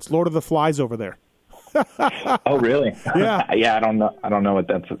anything to him. It's Lord of the Flies over there. Oh, really? Yeah. Yeah, I don't know. I don't know what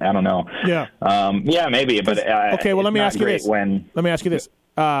that's. I don't know. Yeah. Yeah, maybe. But okay, well, let me ask you this. Let me ask you this.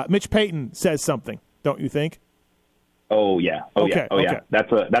 Mitch Payton says something, don't you think? Oh yeah, yeah.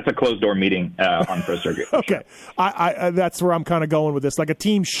 That's a closed door meeting on Pro Circuit. Okay, sure. I that's where I'm kind of going with this. Like, a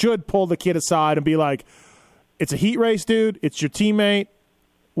team should pull the kid aside and be like, "It's a heat race, dude. It's your teammate.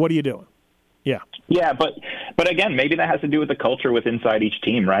 What are you doing?" Yeah. Yeah, but again, maybe that has to do with the culture with inside each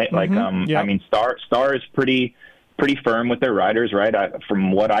team, right? Mm-hmm. Like, I mean, Star is pretty firm with their riders, right?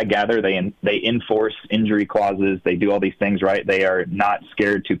 From what I gather, they enforce injury clauses. They do all these things, right? They are not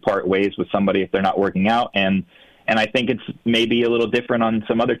scared to part ways with somebody if they're not working out, and I think it's maybe a little different on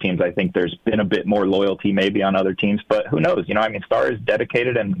some other teams. I think there's been a bit more loyalty maybe on other teams, but who knows? You know, I mean, Star is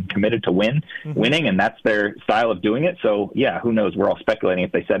dedicated and committed to winning, and that's their style of doing it. So, yeah, who knows? We're all speculating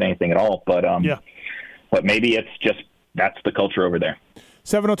if they said anything at all, but maybe it's just that's the culture over there.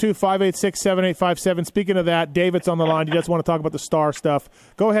 702-586-7857. Speaking of that, David's on the line. He just want to talk about the Star stuff.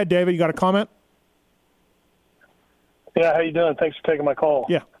 Go ahead, David. You got a comment? Yeah, how you doing? Thanks for taking my call.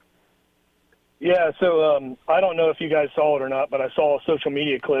 Yeah. Yeah, so I don't know if you guys saw it or not, but I saw a social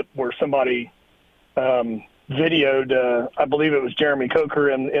media clip where somebody videoed, I believe it was Jeremy Coker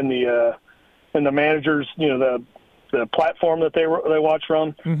in the managers, you know, the platform that they watch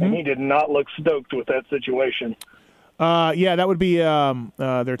from, and he did not look stoked with that situation. Yeah, that would be their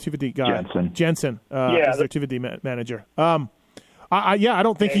 250 guy, Jensen. Is their 250 manager. I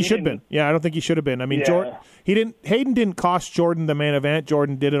don't think he should have been. Yeah, I don't think he should have been. I mean, Hayden didn't cost Jordan the main event.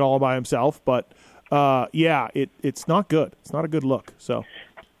 Jordan did it all by himself, but it's not good. It's not a good look. So,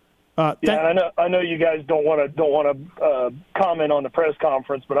 I know you guys don't want to comment on the press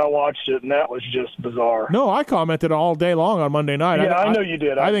conference, but I watched it and that was just bizarre. No, I commented all day long on Monday night. Yeah, I know you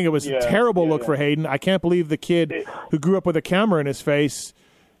did. I think it was a terrible look for Hayden. I can't believe the kid who grew up with a camera in his face,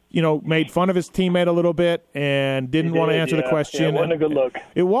 you know, made fun of his teammate a little bit and didn't want to answer the question. It wasn't a good look.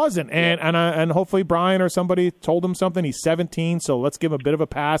 It wasn't. And hopefully Brian or somebody told him something. He's 17, so let's give him a bit of a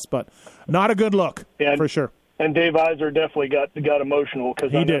pass, but not a good look for sure. And Dave Iser definitely got emotional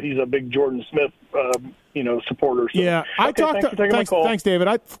because I know he's a big Jordan Smith, supporter. So. Yeah, thanks, David.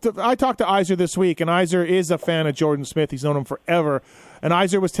 I talked to Iser this week, and Iser is a fan of Jordan Smith. He's known him forever. And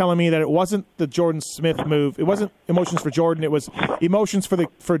Iser was telling me that it wasn't the Jordan Smith move. It wasn't emotions for Jordan. It was emotions for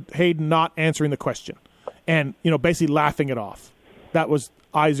Hayden not answering the question, and basically laughing it off. That was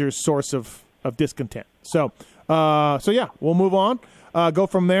Iser's source of discontent. So yeah, we'll move on. Go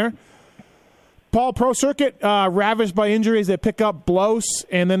from there. Paul, Pro Circuit, ravaged by injuries. They pick up Blos,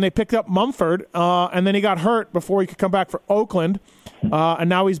 and then they picked up Mumford, and then he got hurt before he could come back for Oakland, and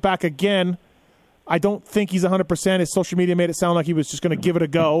now he's back again. I don't think he's 100%. His social media made it sound like he was just going to give it a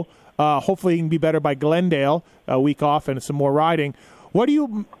go. Hopefully he can be better by Glendale, a week off and some more riding. What do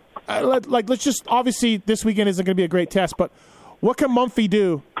you let's just, obviously this weekend isn't going to be a great test, but what can Mumphy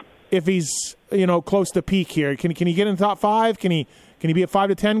do if he's close to peak here? Can he get in the top 5? Can he be a 5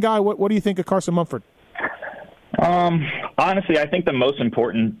 to 10 guy? What do you think of Carson Mumford? Honestly, I think the most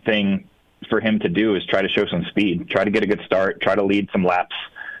important thing for him to do is try to show some speed, try to get a good start, try to lead some laps,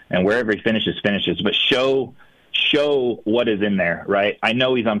 and wherever he finishes. But show show what is in there, right? I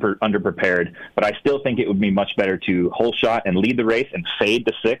know he's underprepared, but I still think it would be much better to whole shot and lead the race and fade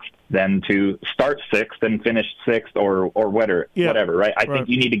to sixth than to start sixth and finish sixth or whatever, right? I think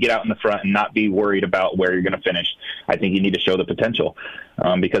you need to get out in the front and not be worried about where you're going to finish. I think you need to show the potential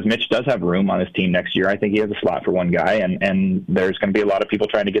because Mitch does have room on his team next year. I think he has a slot for one guy, and there's going to be a lot of people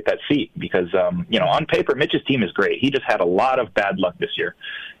trying to get that seat because, on paper, Mitch's team is great. He just had a lot of bad luck this year,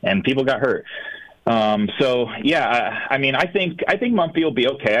 and people got hurt. I think Mumphy will be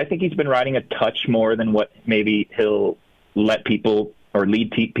okay. I think he's been riding a touch more than what maybe he'll let people or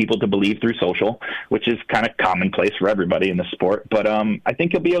lead people to believe through social, which is kind of commonplace for everybody in the sport. But I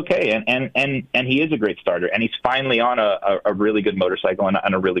think he'll be okay, and he is a great starter, and he's finally on a really good motorcycle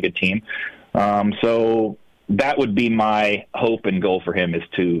and a really good team. So that would be my hope and goal for him, is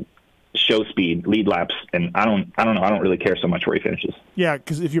to show speed, lead laps, and I don't know. I don't really care so much where he finishes. Yeah,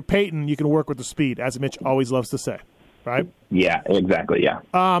 because if you're Peyton, you can work with the speed, as Mitch always loves to say, right? Yeah, exactly. Yeah.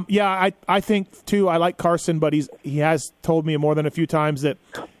 I think too. I like Carson, but he has told me more than a few times that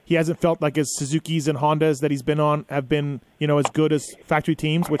he hasn't felt like his Suzukis and Hondas that he's been on have been as good as factory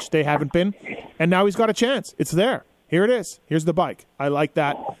teams, which they haven't been. And now he's got a chance. It's there. Here it is. Here's the bike. I like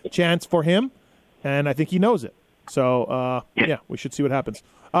that chance for him, and I think he knows it. So we should see what happens.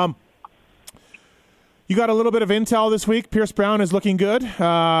 You got a little bit of intel this week. Pierce Brown is looking good.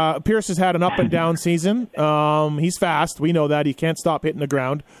 Pierce has had an up and down season. He's fast. We know that. He can't stop hitting the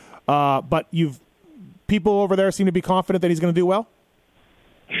ground. But people over there seem to be confident that he's going to do well?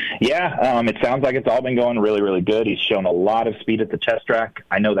 Yeah, it sounds like it's all been going really, really good. He's shown a lot of speed at the test track.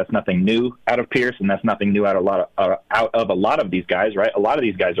 I know that's nothing new out of Pierce, and that's nothing new out of a lot of these guys, right? A lot of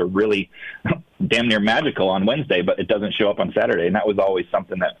these guys are really damn near magical on Wednesday, but it doesn't show up on Saturday, and that was always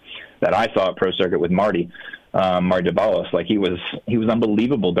something that I saw at Pro Circuit with Marty Davalos. Like he was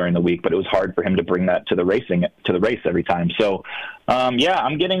unbelievable during the week, but it was hard for him to bring that to the race every time. So,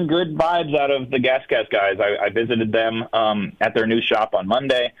 I'm getting good vibes out of the Gas guys. I visited them at their new shop on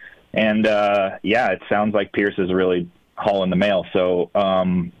Monday, and it sounds like Pierce is really hauling the mail. So,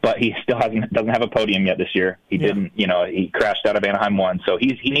 but he still doesn't have a podium yet this year. He didn't, he crashed out of Anaheim 1, so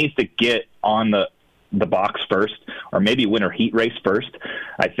he needs to get on the box first, or maybe win a heat race first,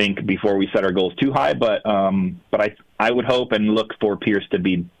 I think, before we set our goals too high. But I would hope and look for Pierce to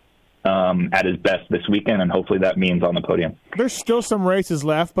be at his best this weekend, and hopefully that means on the podium. There's still some races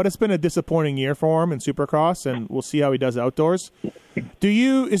left, but it's been a disappointing year for him in Supercross, and we'll see how he does outdoors.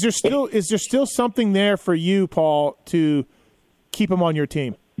 Is there still something there for you, Paul, to keep him on your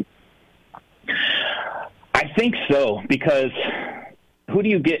team? I think so, because who do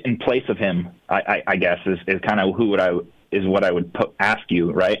you get in place of him? I guess is kind of what I would ask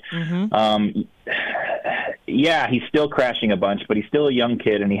you, right? Mm-hmm. He's still crashing a bunch, but he's still a young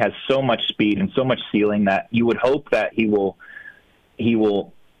kid, and he has so much speed and so much ceiling that you would hope that he will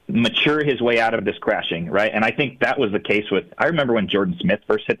mature his way out of this crashing, right? And I think that was the case I remember when Jordan Smith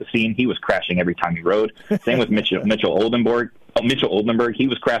first hit the scene, he was crashing every time he rode. Same with Mitchell Oldenburg. He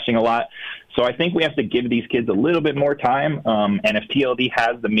was crashing a lot. So I think we have to give these kids a little bit more time. And if TLD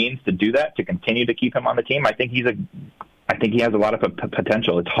has the means to do that, to continue to keep him on the team, I think he has a lot of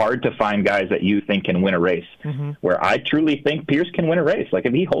potential. It's hard to find guys that you think can win a race, where I truly think Pierce can win a race. Like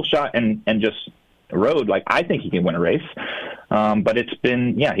if he whole shot and just rode, like I think he can win a race. But it's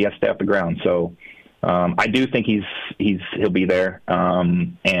been, he has to stay off the ground. So I do think he'll be there.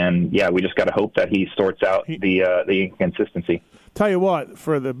 We just got to hope that he sorts out the inconsistency. Tell you what,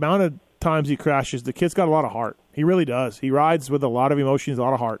 for the amount of times he crashes, the kid's got a lot of heart. He really does. He rides with a lot of emotions, a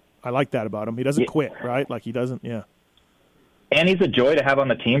lot of heart. I like that about him. He doesn't quit, right? Like he doesn't, And he's a joy to have on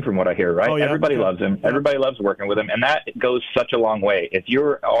the team from what I hear, right? Oh, yeah. Everybody loves him. Yeah. Everybody loves working with him. And that goes such a long way. If you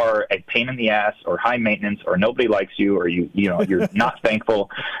are a pain in the ass or high maintenance or nobody likes you or you're not thankful,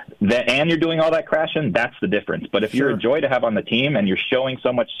 and you're doing all that crashing, that's the difference. But if you're a joy to have on the team and you're showing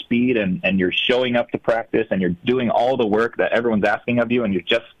so much speed and you're showing up to practice and you're doing all the work that everyone's asking of you and you're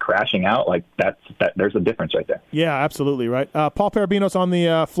just crashing out, like there's a difference right there. Yeah, absolutely, right. Paul Parabinos on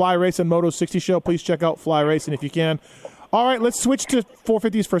the Fly Racing Moto 60 show. Please check out Fly Racing if you can. All right, let's switch to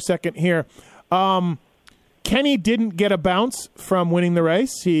 450s for a second here. Kenny didn't get a bounce from winning the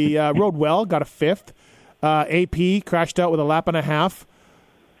race. He rode well, got a fifth. AP crashed out with a lap and a half.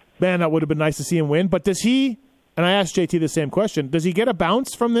 Man, that would have been nice to see him win. But does he, and I asked JT the same question, does he get a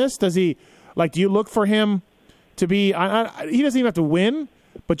bounce from this? Does he, do you look for him to be, he doesn't even have to win,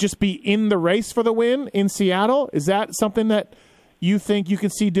 but just be in the race for the win in Seattle? Is that something that you think you can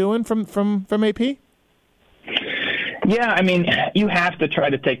see doing from AP? Yeah, I mean, you have to try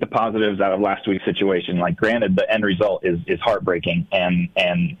to take the positives out of last week's situation. Like, granted, the end result is heartbreaking, and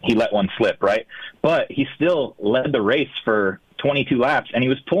he let one slip, right? But he still led the race for 22 laps, and he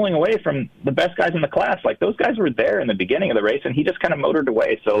was pulling away from the best guys in the class. Like, those guys were there in the beginning of the race, and he just kind of motored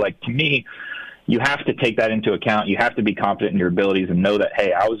away. So, like, to me, you have to take that into account. You have to be confident in your abilities and know that,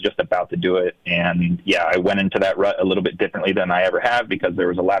 hey, I was just about to do it. And, yeah, I went into that rut a little bit differently than I ever have because there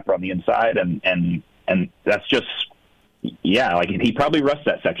was a lapper on the inside, and that's just – yeah, like he probably rushed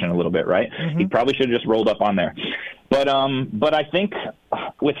that section a little bit, right? Mm-hmm. He probably should have just rolled up on there. But I think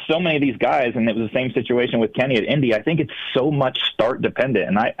with so many of these guys, and it was the same situation with Kenny at Indy, I think it's so much start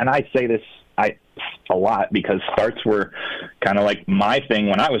dependent. And I say this a lot because starts were kind of like my thing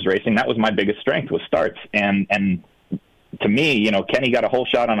when I was racing. That was my biggest strength, was starts. And to me, you know, Kenny got a whole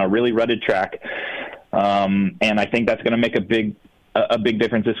shot on a really rutted track. And I think that's going to make a big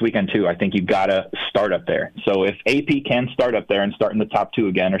difference this weekend too. I think you've got to start up there. So if AP can start up there and start in the top 2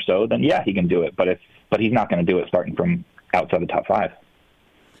 again or so, then yeah, he can do it. But he's not going to do it starting from outside the top 5.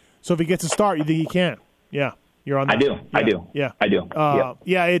 So if he gets a start, you think he can? Yeah, you're on that. I do. Yeah, I do.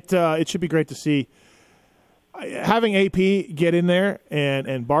 Yeah, it should be great to see having AP get in there,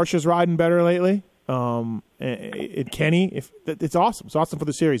 and Barsha's riding better lately. And Kenny, it's awesome. It's awesome for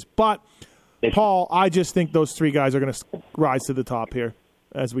the series, but. Paul, I just think those 3 guys are going to rise to the top here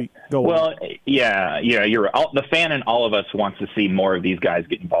as we go on. Well, yeah, you're right. The fan and all of us wants to see more of these guys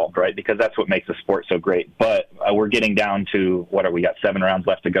get involved, right? Because that's what makes the sport so great. But we're getting down to, we got 7 rounds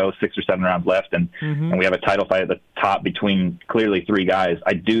left to go, 6 or 7 rounds left, and we have a title fight at the top between clearly 3 guys.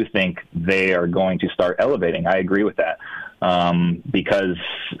 I do think they are going to start elevating. I agree with that. Because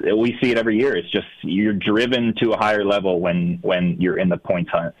we see it every year. It's just you're driven to a higher level when you're in the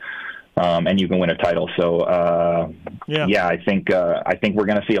points hunt. And you can win a title. So, I think we're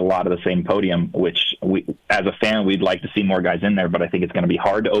going to see a lot of the same podium, which we, as a fan, we'd like to see more guys in there, but I think it's going to be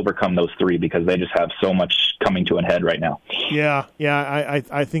hard to overcome those 3 because they just have so much coming to a head right now. Yeah,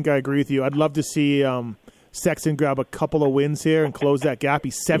 I think I agree with you. I'd love to see Sexton grab a couple of wins here and close that gap.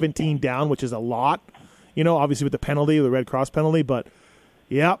 He's 17 down, which is a lot, obviously with the penalty, the Red Cross penalty, but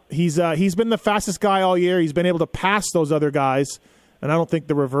yeah, he's been the fastest guy all year. He's been able to pass those other guys. And I don't think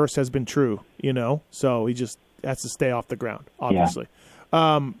the reverse has been true, So he just has to stay off the ground, obviously.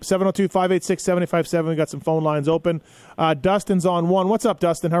 702-586-7057. We got some phone lines open. Dustin's on 1. What's up,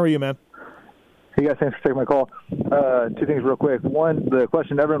 Dustin? How are you, man? Hey, guys. Thanks for taking my call. 2 things real quick. One, the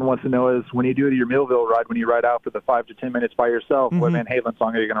question everyone wants to know is when you do your Millville ride, when you ride out for the 5 to 10 minutes by yourself, what Van Halen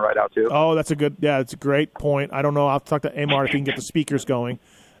song are you going to ride out to? Oh, that's a great point. I don't know. I'll talk to Amar if he can get the speakers going.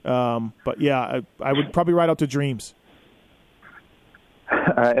 But, yeah, I would probably ride out to Dreams.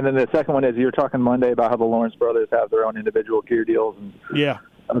 And then the second one is you were talking Monday about how the Lawrence brothers have their own individual gear deals and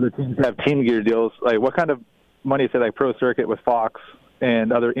other teams have team gear deals. Like, what kind of money, say, like Pro Circuit with Fox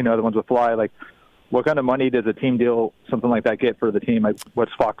and other ones with Fly, like, what kind of money does a team deal, something like that, get for the team? Like,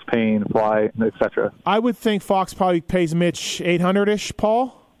 what's Fox paying, Fly, et cetera? I would think Fox probably pays Mitch $800-ish,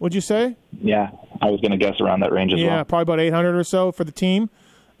 Paul, would you say? Yeah, I was going to guess around that range as well. Yeah, probably about $800 or so for the team.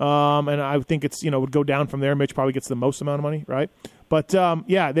 And I would think it's, would go down from there. Mitch probably gets the most amount of money, right? But,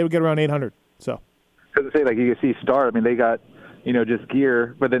 they would get around $800. So, because say, like, you can see Star, I mean, they got, just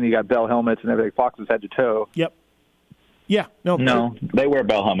gear, but then you got Bell helmets and everything. Fox is head to toe. Yep. Yeah. No, they wear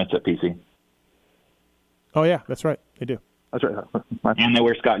Bell helmets at PC. Oh, yeah, that's right. They do. That's right. And they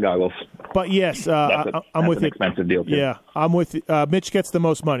wear Scott goggles. But, yes, I'm with you. That's an expensive deal, too. Yeah, I'm with you. Mitch gets the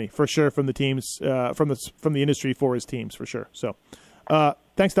most money, for sure, from the teams, from the industry for his teams, for sure. So,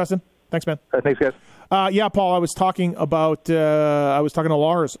 thanks, Dustin. Thanks, man. Thanks, guys. Yeah, Paul, I was talking to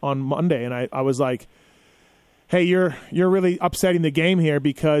Lars on Monday, and I was like, hey, you're really upsetting the game here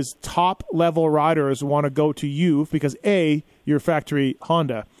because top-level riders want to go to you because, A, you're factory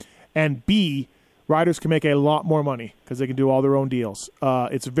Honda, and B, riders can make a lot more money because they can do all their own deals.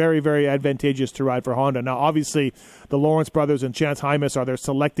 It's very, very advantageous to ride for Honda. Now, obviously, the Lawrence brothers and Chance Hymas are their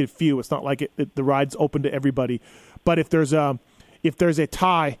selected few. It's not like the ride's open to everybody. But if there's a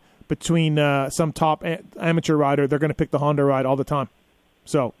tie between some top amateur rider, they're going to pick the Honda ride all the time.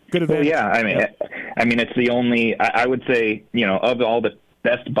 So, good advantage. Well, yeah, I mean, it's the only, I would say, of all the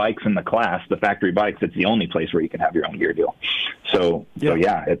best bikes in the class, the factory bikes, it's the only place where you can have your own gear deal. So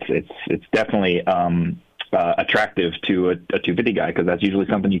it's definitely attractive to a 250 guy because that's usually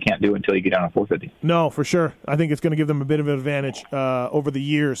something you can't do until you get down to 450. No, for sure. I think it's going to give them a bit of an advantage over the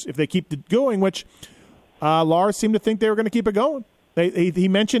years if they keep it going, which Lars seemed to think they were going to keep it going. He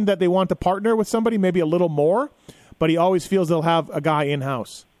mentioned that they want to partner with somebody, maybe a little more, but he always feels they'll have a guy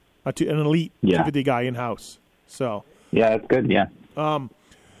in-house, an elite 250 guy in-house. So yeah, that's good, yeah. All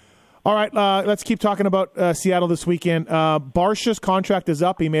All right, let's keep talking about Seattle this weekend. Barsha's contract is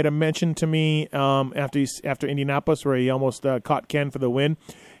up. He made a mention to me after Indianapolis, where he almost caught Ken for the win.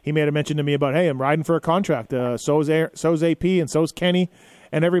 He made a mention to me about, hey, I'm riding for a contract. So's AP and so's Kenny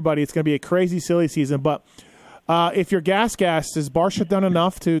and everybody. It's going to be a crazy, silly season. But if you're gas, has Barsha done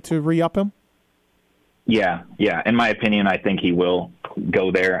enough to re-up him? Yeah. In my opinion, I think he will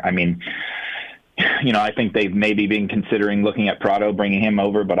go there. I mean, I think they've maybe been considering looking at Prado, bringing him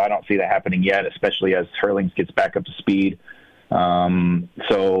over, but I don't see that happening yet, especially as Hurlings gets back up to speed.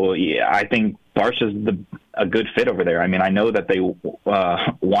 So, I think Barsha's a good fit over there. I mean, I know that they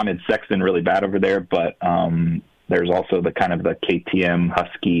wanted Sexton really bad over there, but there's also the kind of the KTM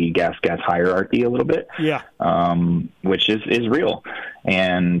Husky gas hierarchy a little bit, which is real.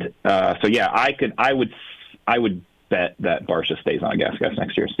 And I would bet that Barsha stays on gas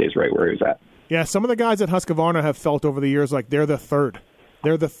next year, stays right where he was at. Yeah, some of the guys at Husqvarna have felt over the years like they're the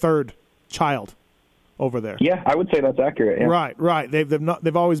third child over there. Yeah, I would say that's accurate. Yeah. Right.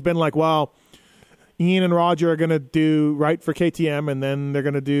 They've always been like, well, Ian and Roger are going to do right for KTM, and then they're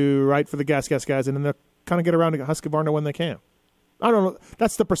going to do right for the gas guys, and then they'll kind of get around to Husqvarna when they can. I don't know.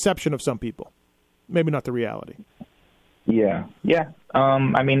 That's the perception of some people. Maybe not the reality. Yeah.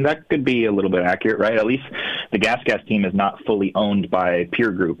 I mean, that could be a little bit accurate, right? At least the gas team is not fully owned by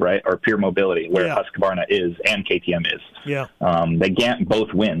Peer Group, right, or Peer Mobility, where Husqvarna is and KTM is. Yeah. They can't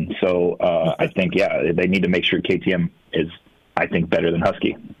both win, so I think they need to make sure KTM is, I think, better than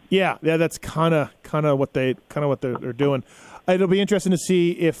Husky. Yeah, that's kind of what they're doing. It'll be interesting to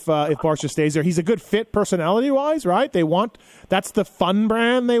see if Barsha stays there. He's a good fit personality-wise, right? That's the fun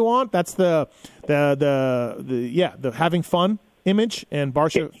brand they want. That's the having fun image, and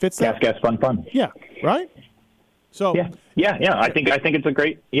Barsha fits that. Gas, fun. Yeah, right. So yeah. I think it's a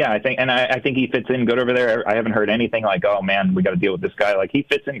great. Yeah, I think he fits in good over there. I haven't heard anything like, oh man, we got to deal with this guy. Like, he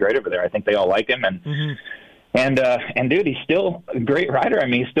fits in great over there. I think they all like him, and. Mm-hmm. And dude, he's still a great rider. I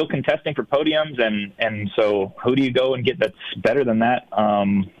mean, he's still contesting for podiums, and so who do you go and get that's better than that? I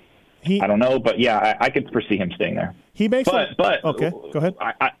don't know, but yeah, I could foresee him staying there. But okay, go ahead.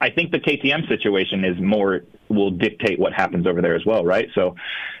 I think the KTM situation will dictate what happens over there as well, right? So,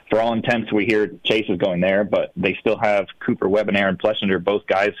 for all intents, we hear Chase is going there, but they still have Cooper Webb and Aaron Plessinger, both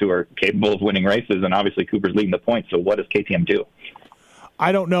guys who are capable of winning races, and obviously Cooper's leading the points. So, what does KTM do?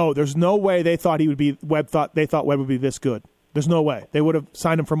 I don't know. There's no way they thought Webb would be this good. There's no way. They would have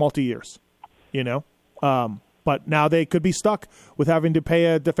signed him for multi-years, But now they could be stuck with having to pay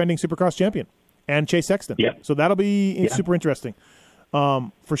a defending Supercross champion and Chase Sexton. Yeah. So that'll be super interesting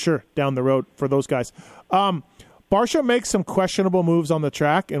for sure down the road for those guys. Barsha makes some questionable moves on the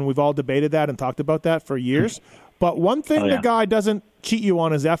track, and we've all debated that and talked about that for years. But one thing the guy doesn't cheat you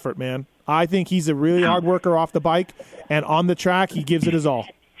on is effort, man. I think he's a really hard worker off the bike, and on the track, he gives it his all.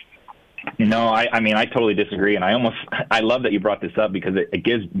 No, I mean, I totally disagree, and I love that you brought this up because it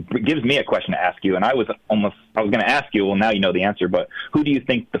gives me a question to ask you, and I was going to ask you, well, now you know the answer, but who do you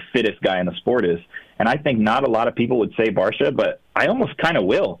think the fittest guy in the sport is? And I think not a lot of people would say Barsha, but I almost kind of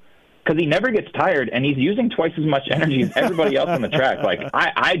will. Because he never gets tired, and he's using twice as much energy as everybody else on the track. Like,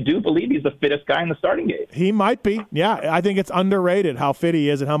 I do believe he's the fittest guy in the starting gate. He might be. Yeah, I think it's underrated how fit he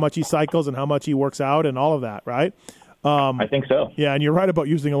is and how much he cycles and how much he works out and all of that, right? I think so. Yeah, and you're right about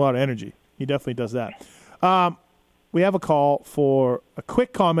using a lot of energy. He definitely does that. We have a call for a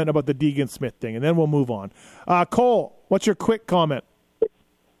quick comment about the Deegan Smith thing, and then we'll move on. Cole, what's your quick comment?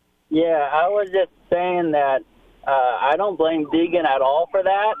 Yeah, I was just saying that I don't blame Deegan at all for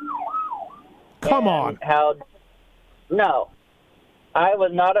that. Come on. No, I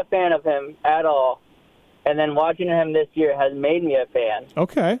was not a fan of him at all. And then watching him this year has made me a fan.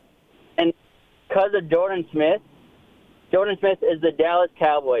 Okay. And because of Jordan Smith is the Dallas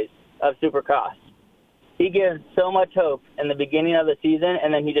Cowboys of Supercross. He gives so much hope in the beginning of the season,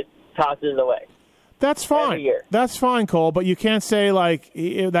 and then he just tosses it away. That's fine. Every year. That's fine, Cole, but you can't say, like,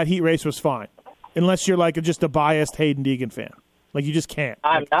 that heat race was fine. Unless you're, like, just a biased Hayden Deegan fan. Like, you just can't.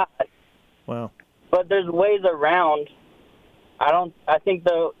 I'm not. Wow. But there's ways around. I think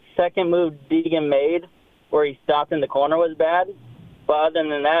the second move Deegan made where he stopped in the corner was bad. But other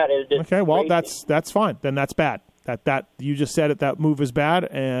than that, it was just okay, well, crazy. that's fine. Then that's bad. That you just said it, that move is bad,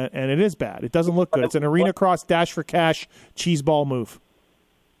 and it is bad. It doesn't look good. It's an arena cross dash for cash cheese ball move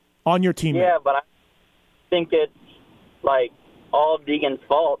on your teammate. Yeah, but I think it's, like, all Deegan's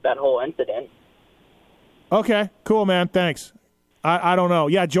fault, that whole incident. Okay, cool, man. Thanks. I don't know.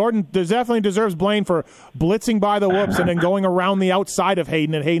 Yeah, Jordan definitely deserves blame for blitzing by the whoops and then going around the outside of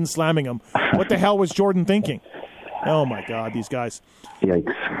Hayden and Hayden slamming him. What the hell was Jordan thinking? Oh, my God, these guys.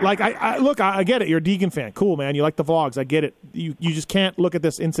 Yikes. Like, I get it. You're a Deegan fan. Cool, man. You like the vlogs. I get it. You just can't look at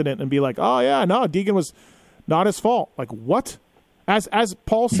this incident and be like, oh, yeah, no, Deegan was not his fault. Like, what? As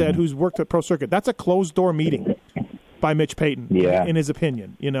Paul said, who's worked at Pro Circuit, that's a closed-door meeting by Mitch Payton, in his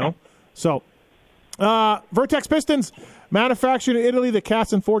opinion, you know? So, Vertex Pistons, manufactured in Italy, the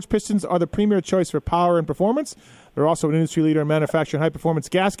cast and forged pistons are the premier choice for power and performance. They're also an industry leader in manufacturing high-performance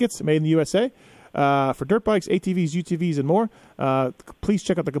gaskets made in the USA for dirt bikes, ATVs, UTVs, and more. Please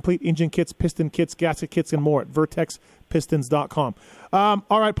check out the complete engine kits, piston kits, gasket kits, and more at vertexpistons.com.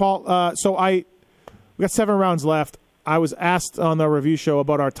 All right, Paul. We got 7 rounds left. I was asked on the review show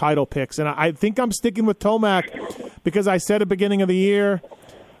about our title picks, and I think I'm sticking with Tomac because I said at the beginning of the year,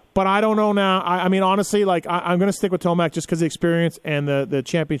 but I don't know now. I mean, honestly, like I'm going to stick with Tomac just because of the experience and the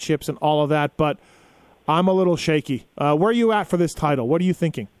championships and all of that, but I'm a little shaky. Where are you at for this title? What are you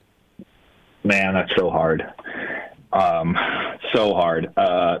thinking? Man, that's so hard. So hard.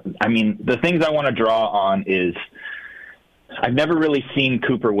 I mean, the things I want to draw on is I've never really seen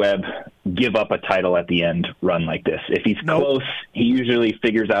Cooper Webb give up a title at the end run like this. If he's close, he usually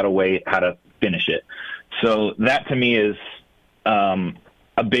figures out a way how to finish it. So that to me is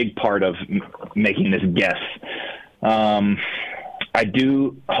a big part of making this guess. I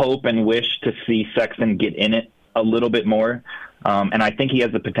do hope and wish to see Sexton get in it a little bit more. And I think he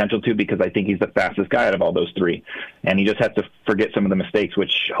has the potential to because I think he's the fastest guy out of all those 3. And he just has to forget some of the mistakes,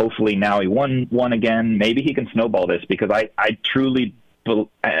 which hopefully now he won again. Maybe he can snowball this because I truly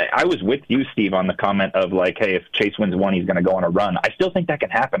I was with you, Steve, on the comment of like, hey, if Chase wins 1, he's going to go on a run. I still think that can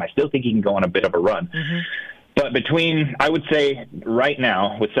happen. I still think he can go on a bit of a run. Mm-hmm. But I would say right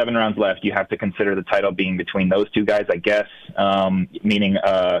now, with 7 rounds left, you have to consider the title being between those 2 guys, I guess, meaning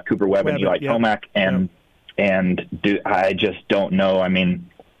Cooper Webb and Eli Tomac. I just don't know. I mean,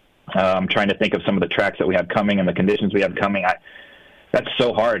 I'm trying to think of some of the tracks that we have coming and the conditions we have coming. That's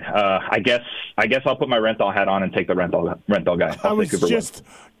so hard. I guess I'll put my rental hat on and take the rental guy. I was just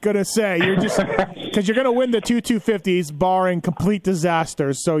gonna say you're just because you're gonna win the 250s barring complete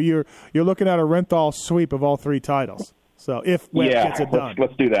disasters. So you're looking at a rental sweep of all 3 titles. So if Webb gets it done,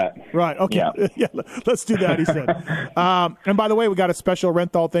 let's do that. Right? Okay. Yeah, let's do that. He said. And by the way, we got a special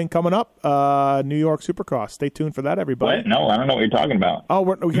rental thing coming up. New York Supercross. Stay tuned for that, everybody. What? No, I don't know what you're talking about. Oh,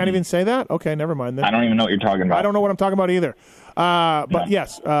 we can't even say that. Okay, never mind then. I don't even know what you're talking about. I don't know what I'm talking about either. But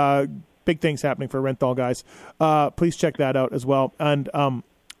yes, big things happening for rental guys. Please check that out as well. And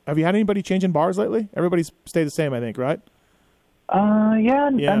have you had anybody changing bars lately? Everybody's stayed the same, I think, right? Yeah.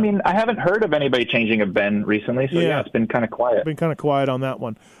 I mean, I haven't heard of anybody changing a Ben recently, so it's been kind of quiet. Been kind of quiet on that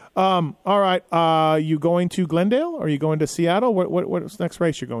one. All right. You going to Glendale or are you going to Seattle? What's the next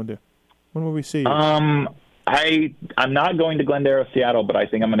race you're going to? When will we see you? I'm not going to Glendale or Seattle, but I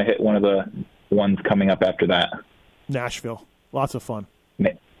think I'm going to hit one of the ones coming up after that. Nashville. Lots of fun.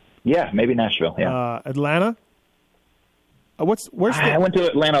 Yeah, maybe Nashville. Yeah. Atlanta. I went to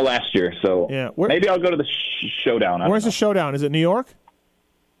Atlanta last year, so maybe I'll go to the showdown. Where's the showdown? Is it New York?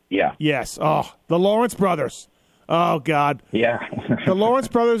 Yeah. Yes. Oh, the Lawrence brothers. Oh, God. Yeah. The Lawrence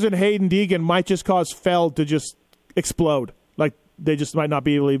brothers and Hayden Deegan might just cause Feld to just explode. Like, they just might not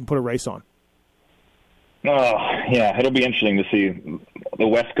be able to even put a race on. Oh, yeah. It'll be interesting to see the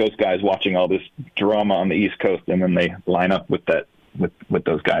West Coast guys watching all this drama on the East Coast, and then they line up with that. With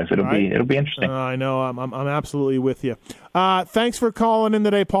those guys, it'll be interesting. I know. I'm absolutely with you. Thanks for calling in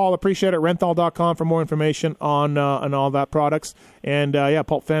today, Paul. Appreciate it. Renthal.com for more information on all that products. And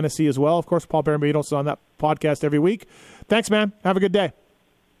Pulp Fantasy as well. Of course, Paul Barbados on that podcast every week. Thanks, man. Have a good day.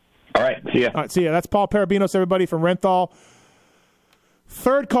 All right. See ya. All right. See ya. That's Paul Parabinos, everybody from Renthal.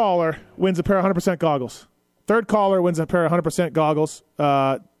 Third caller wins a pair of 100% goggles. Third caller wins a pair of 100% goggles.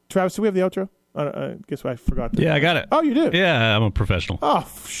 Travis, do we have the outro? I guess I forgot. Yeah, I got it. Oh, you do? Yeah, I'm a professional. Oh,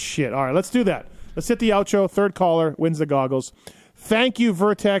 shit. All right, let's do that. Let's hit the outro. Third caller wins the goggles. Thank you,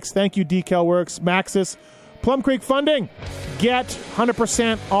 Vertex. Thank you, Decal Works, Matthes, Plum Creek Funding. Get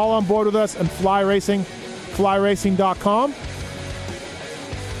 100% all on board with us and Fly Racing, flyracing.com.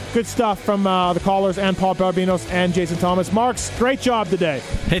 Good stuff from the callers and Paul Barbinos and Jason Thomas. Marks, great job today.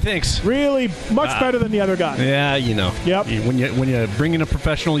 Hey, thanks. Really much better than the other guy. Yeah, you know. Yep. When you bring in a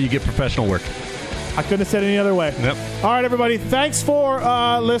professional, you get professional work. I couldn't have said it any other way. Yep. All right, everybody. Thanks for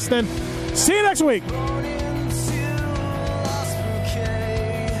listening. See you next week.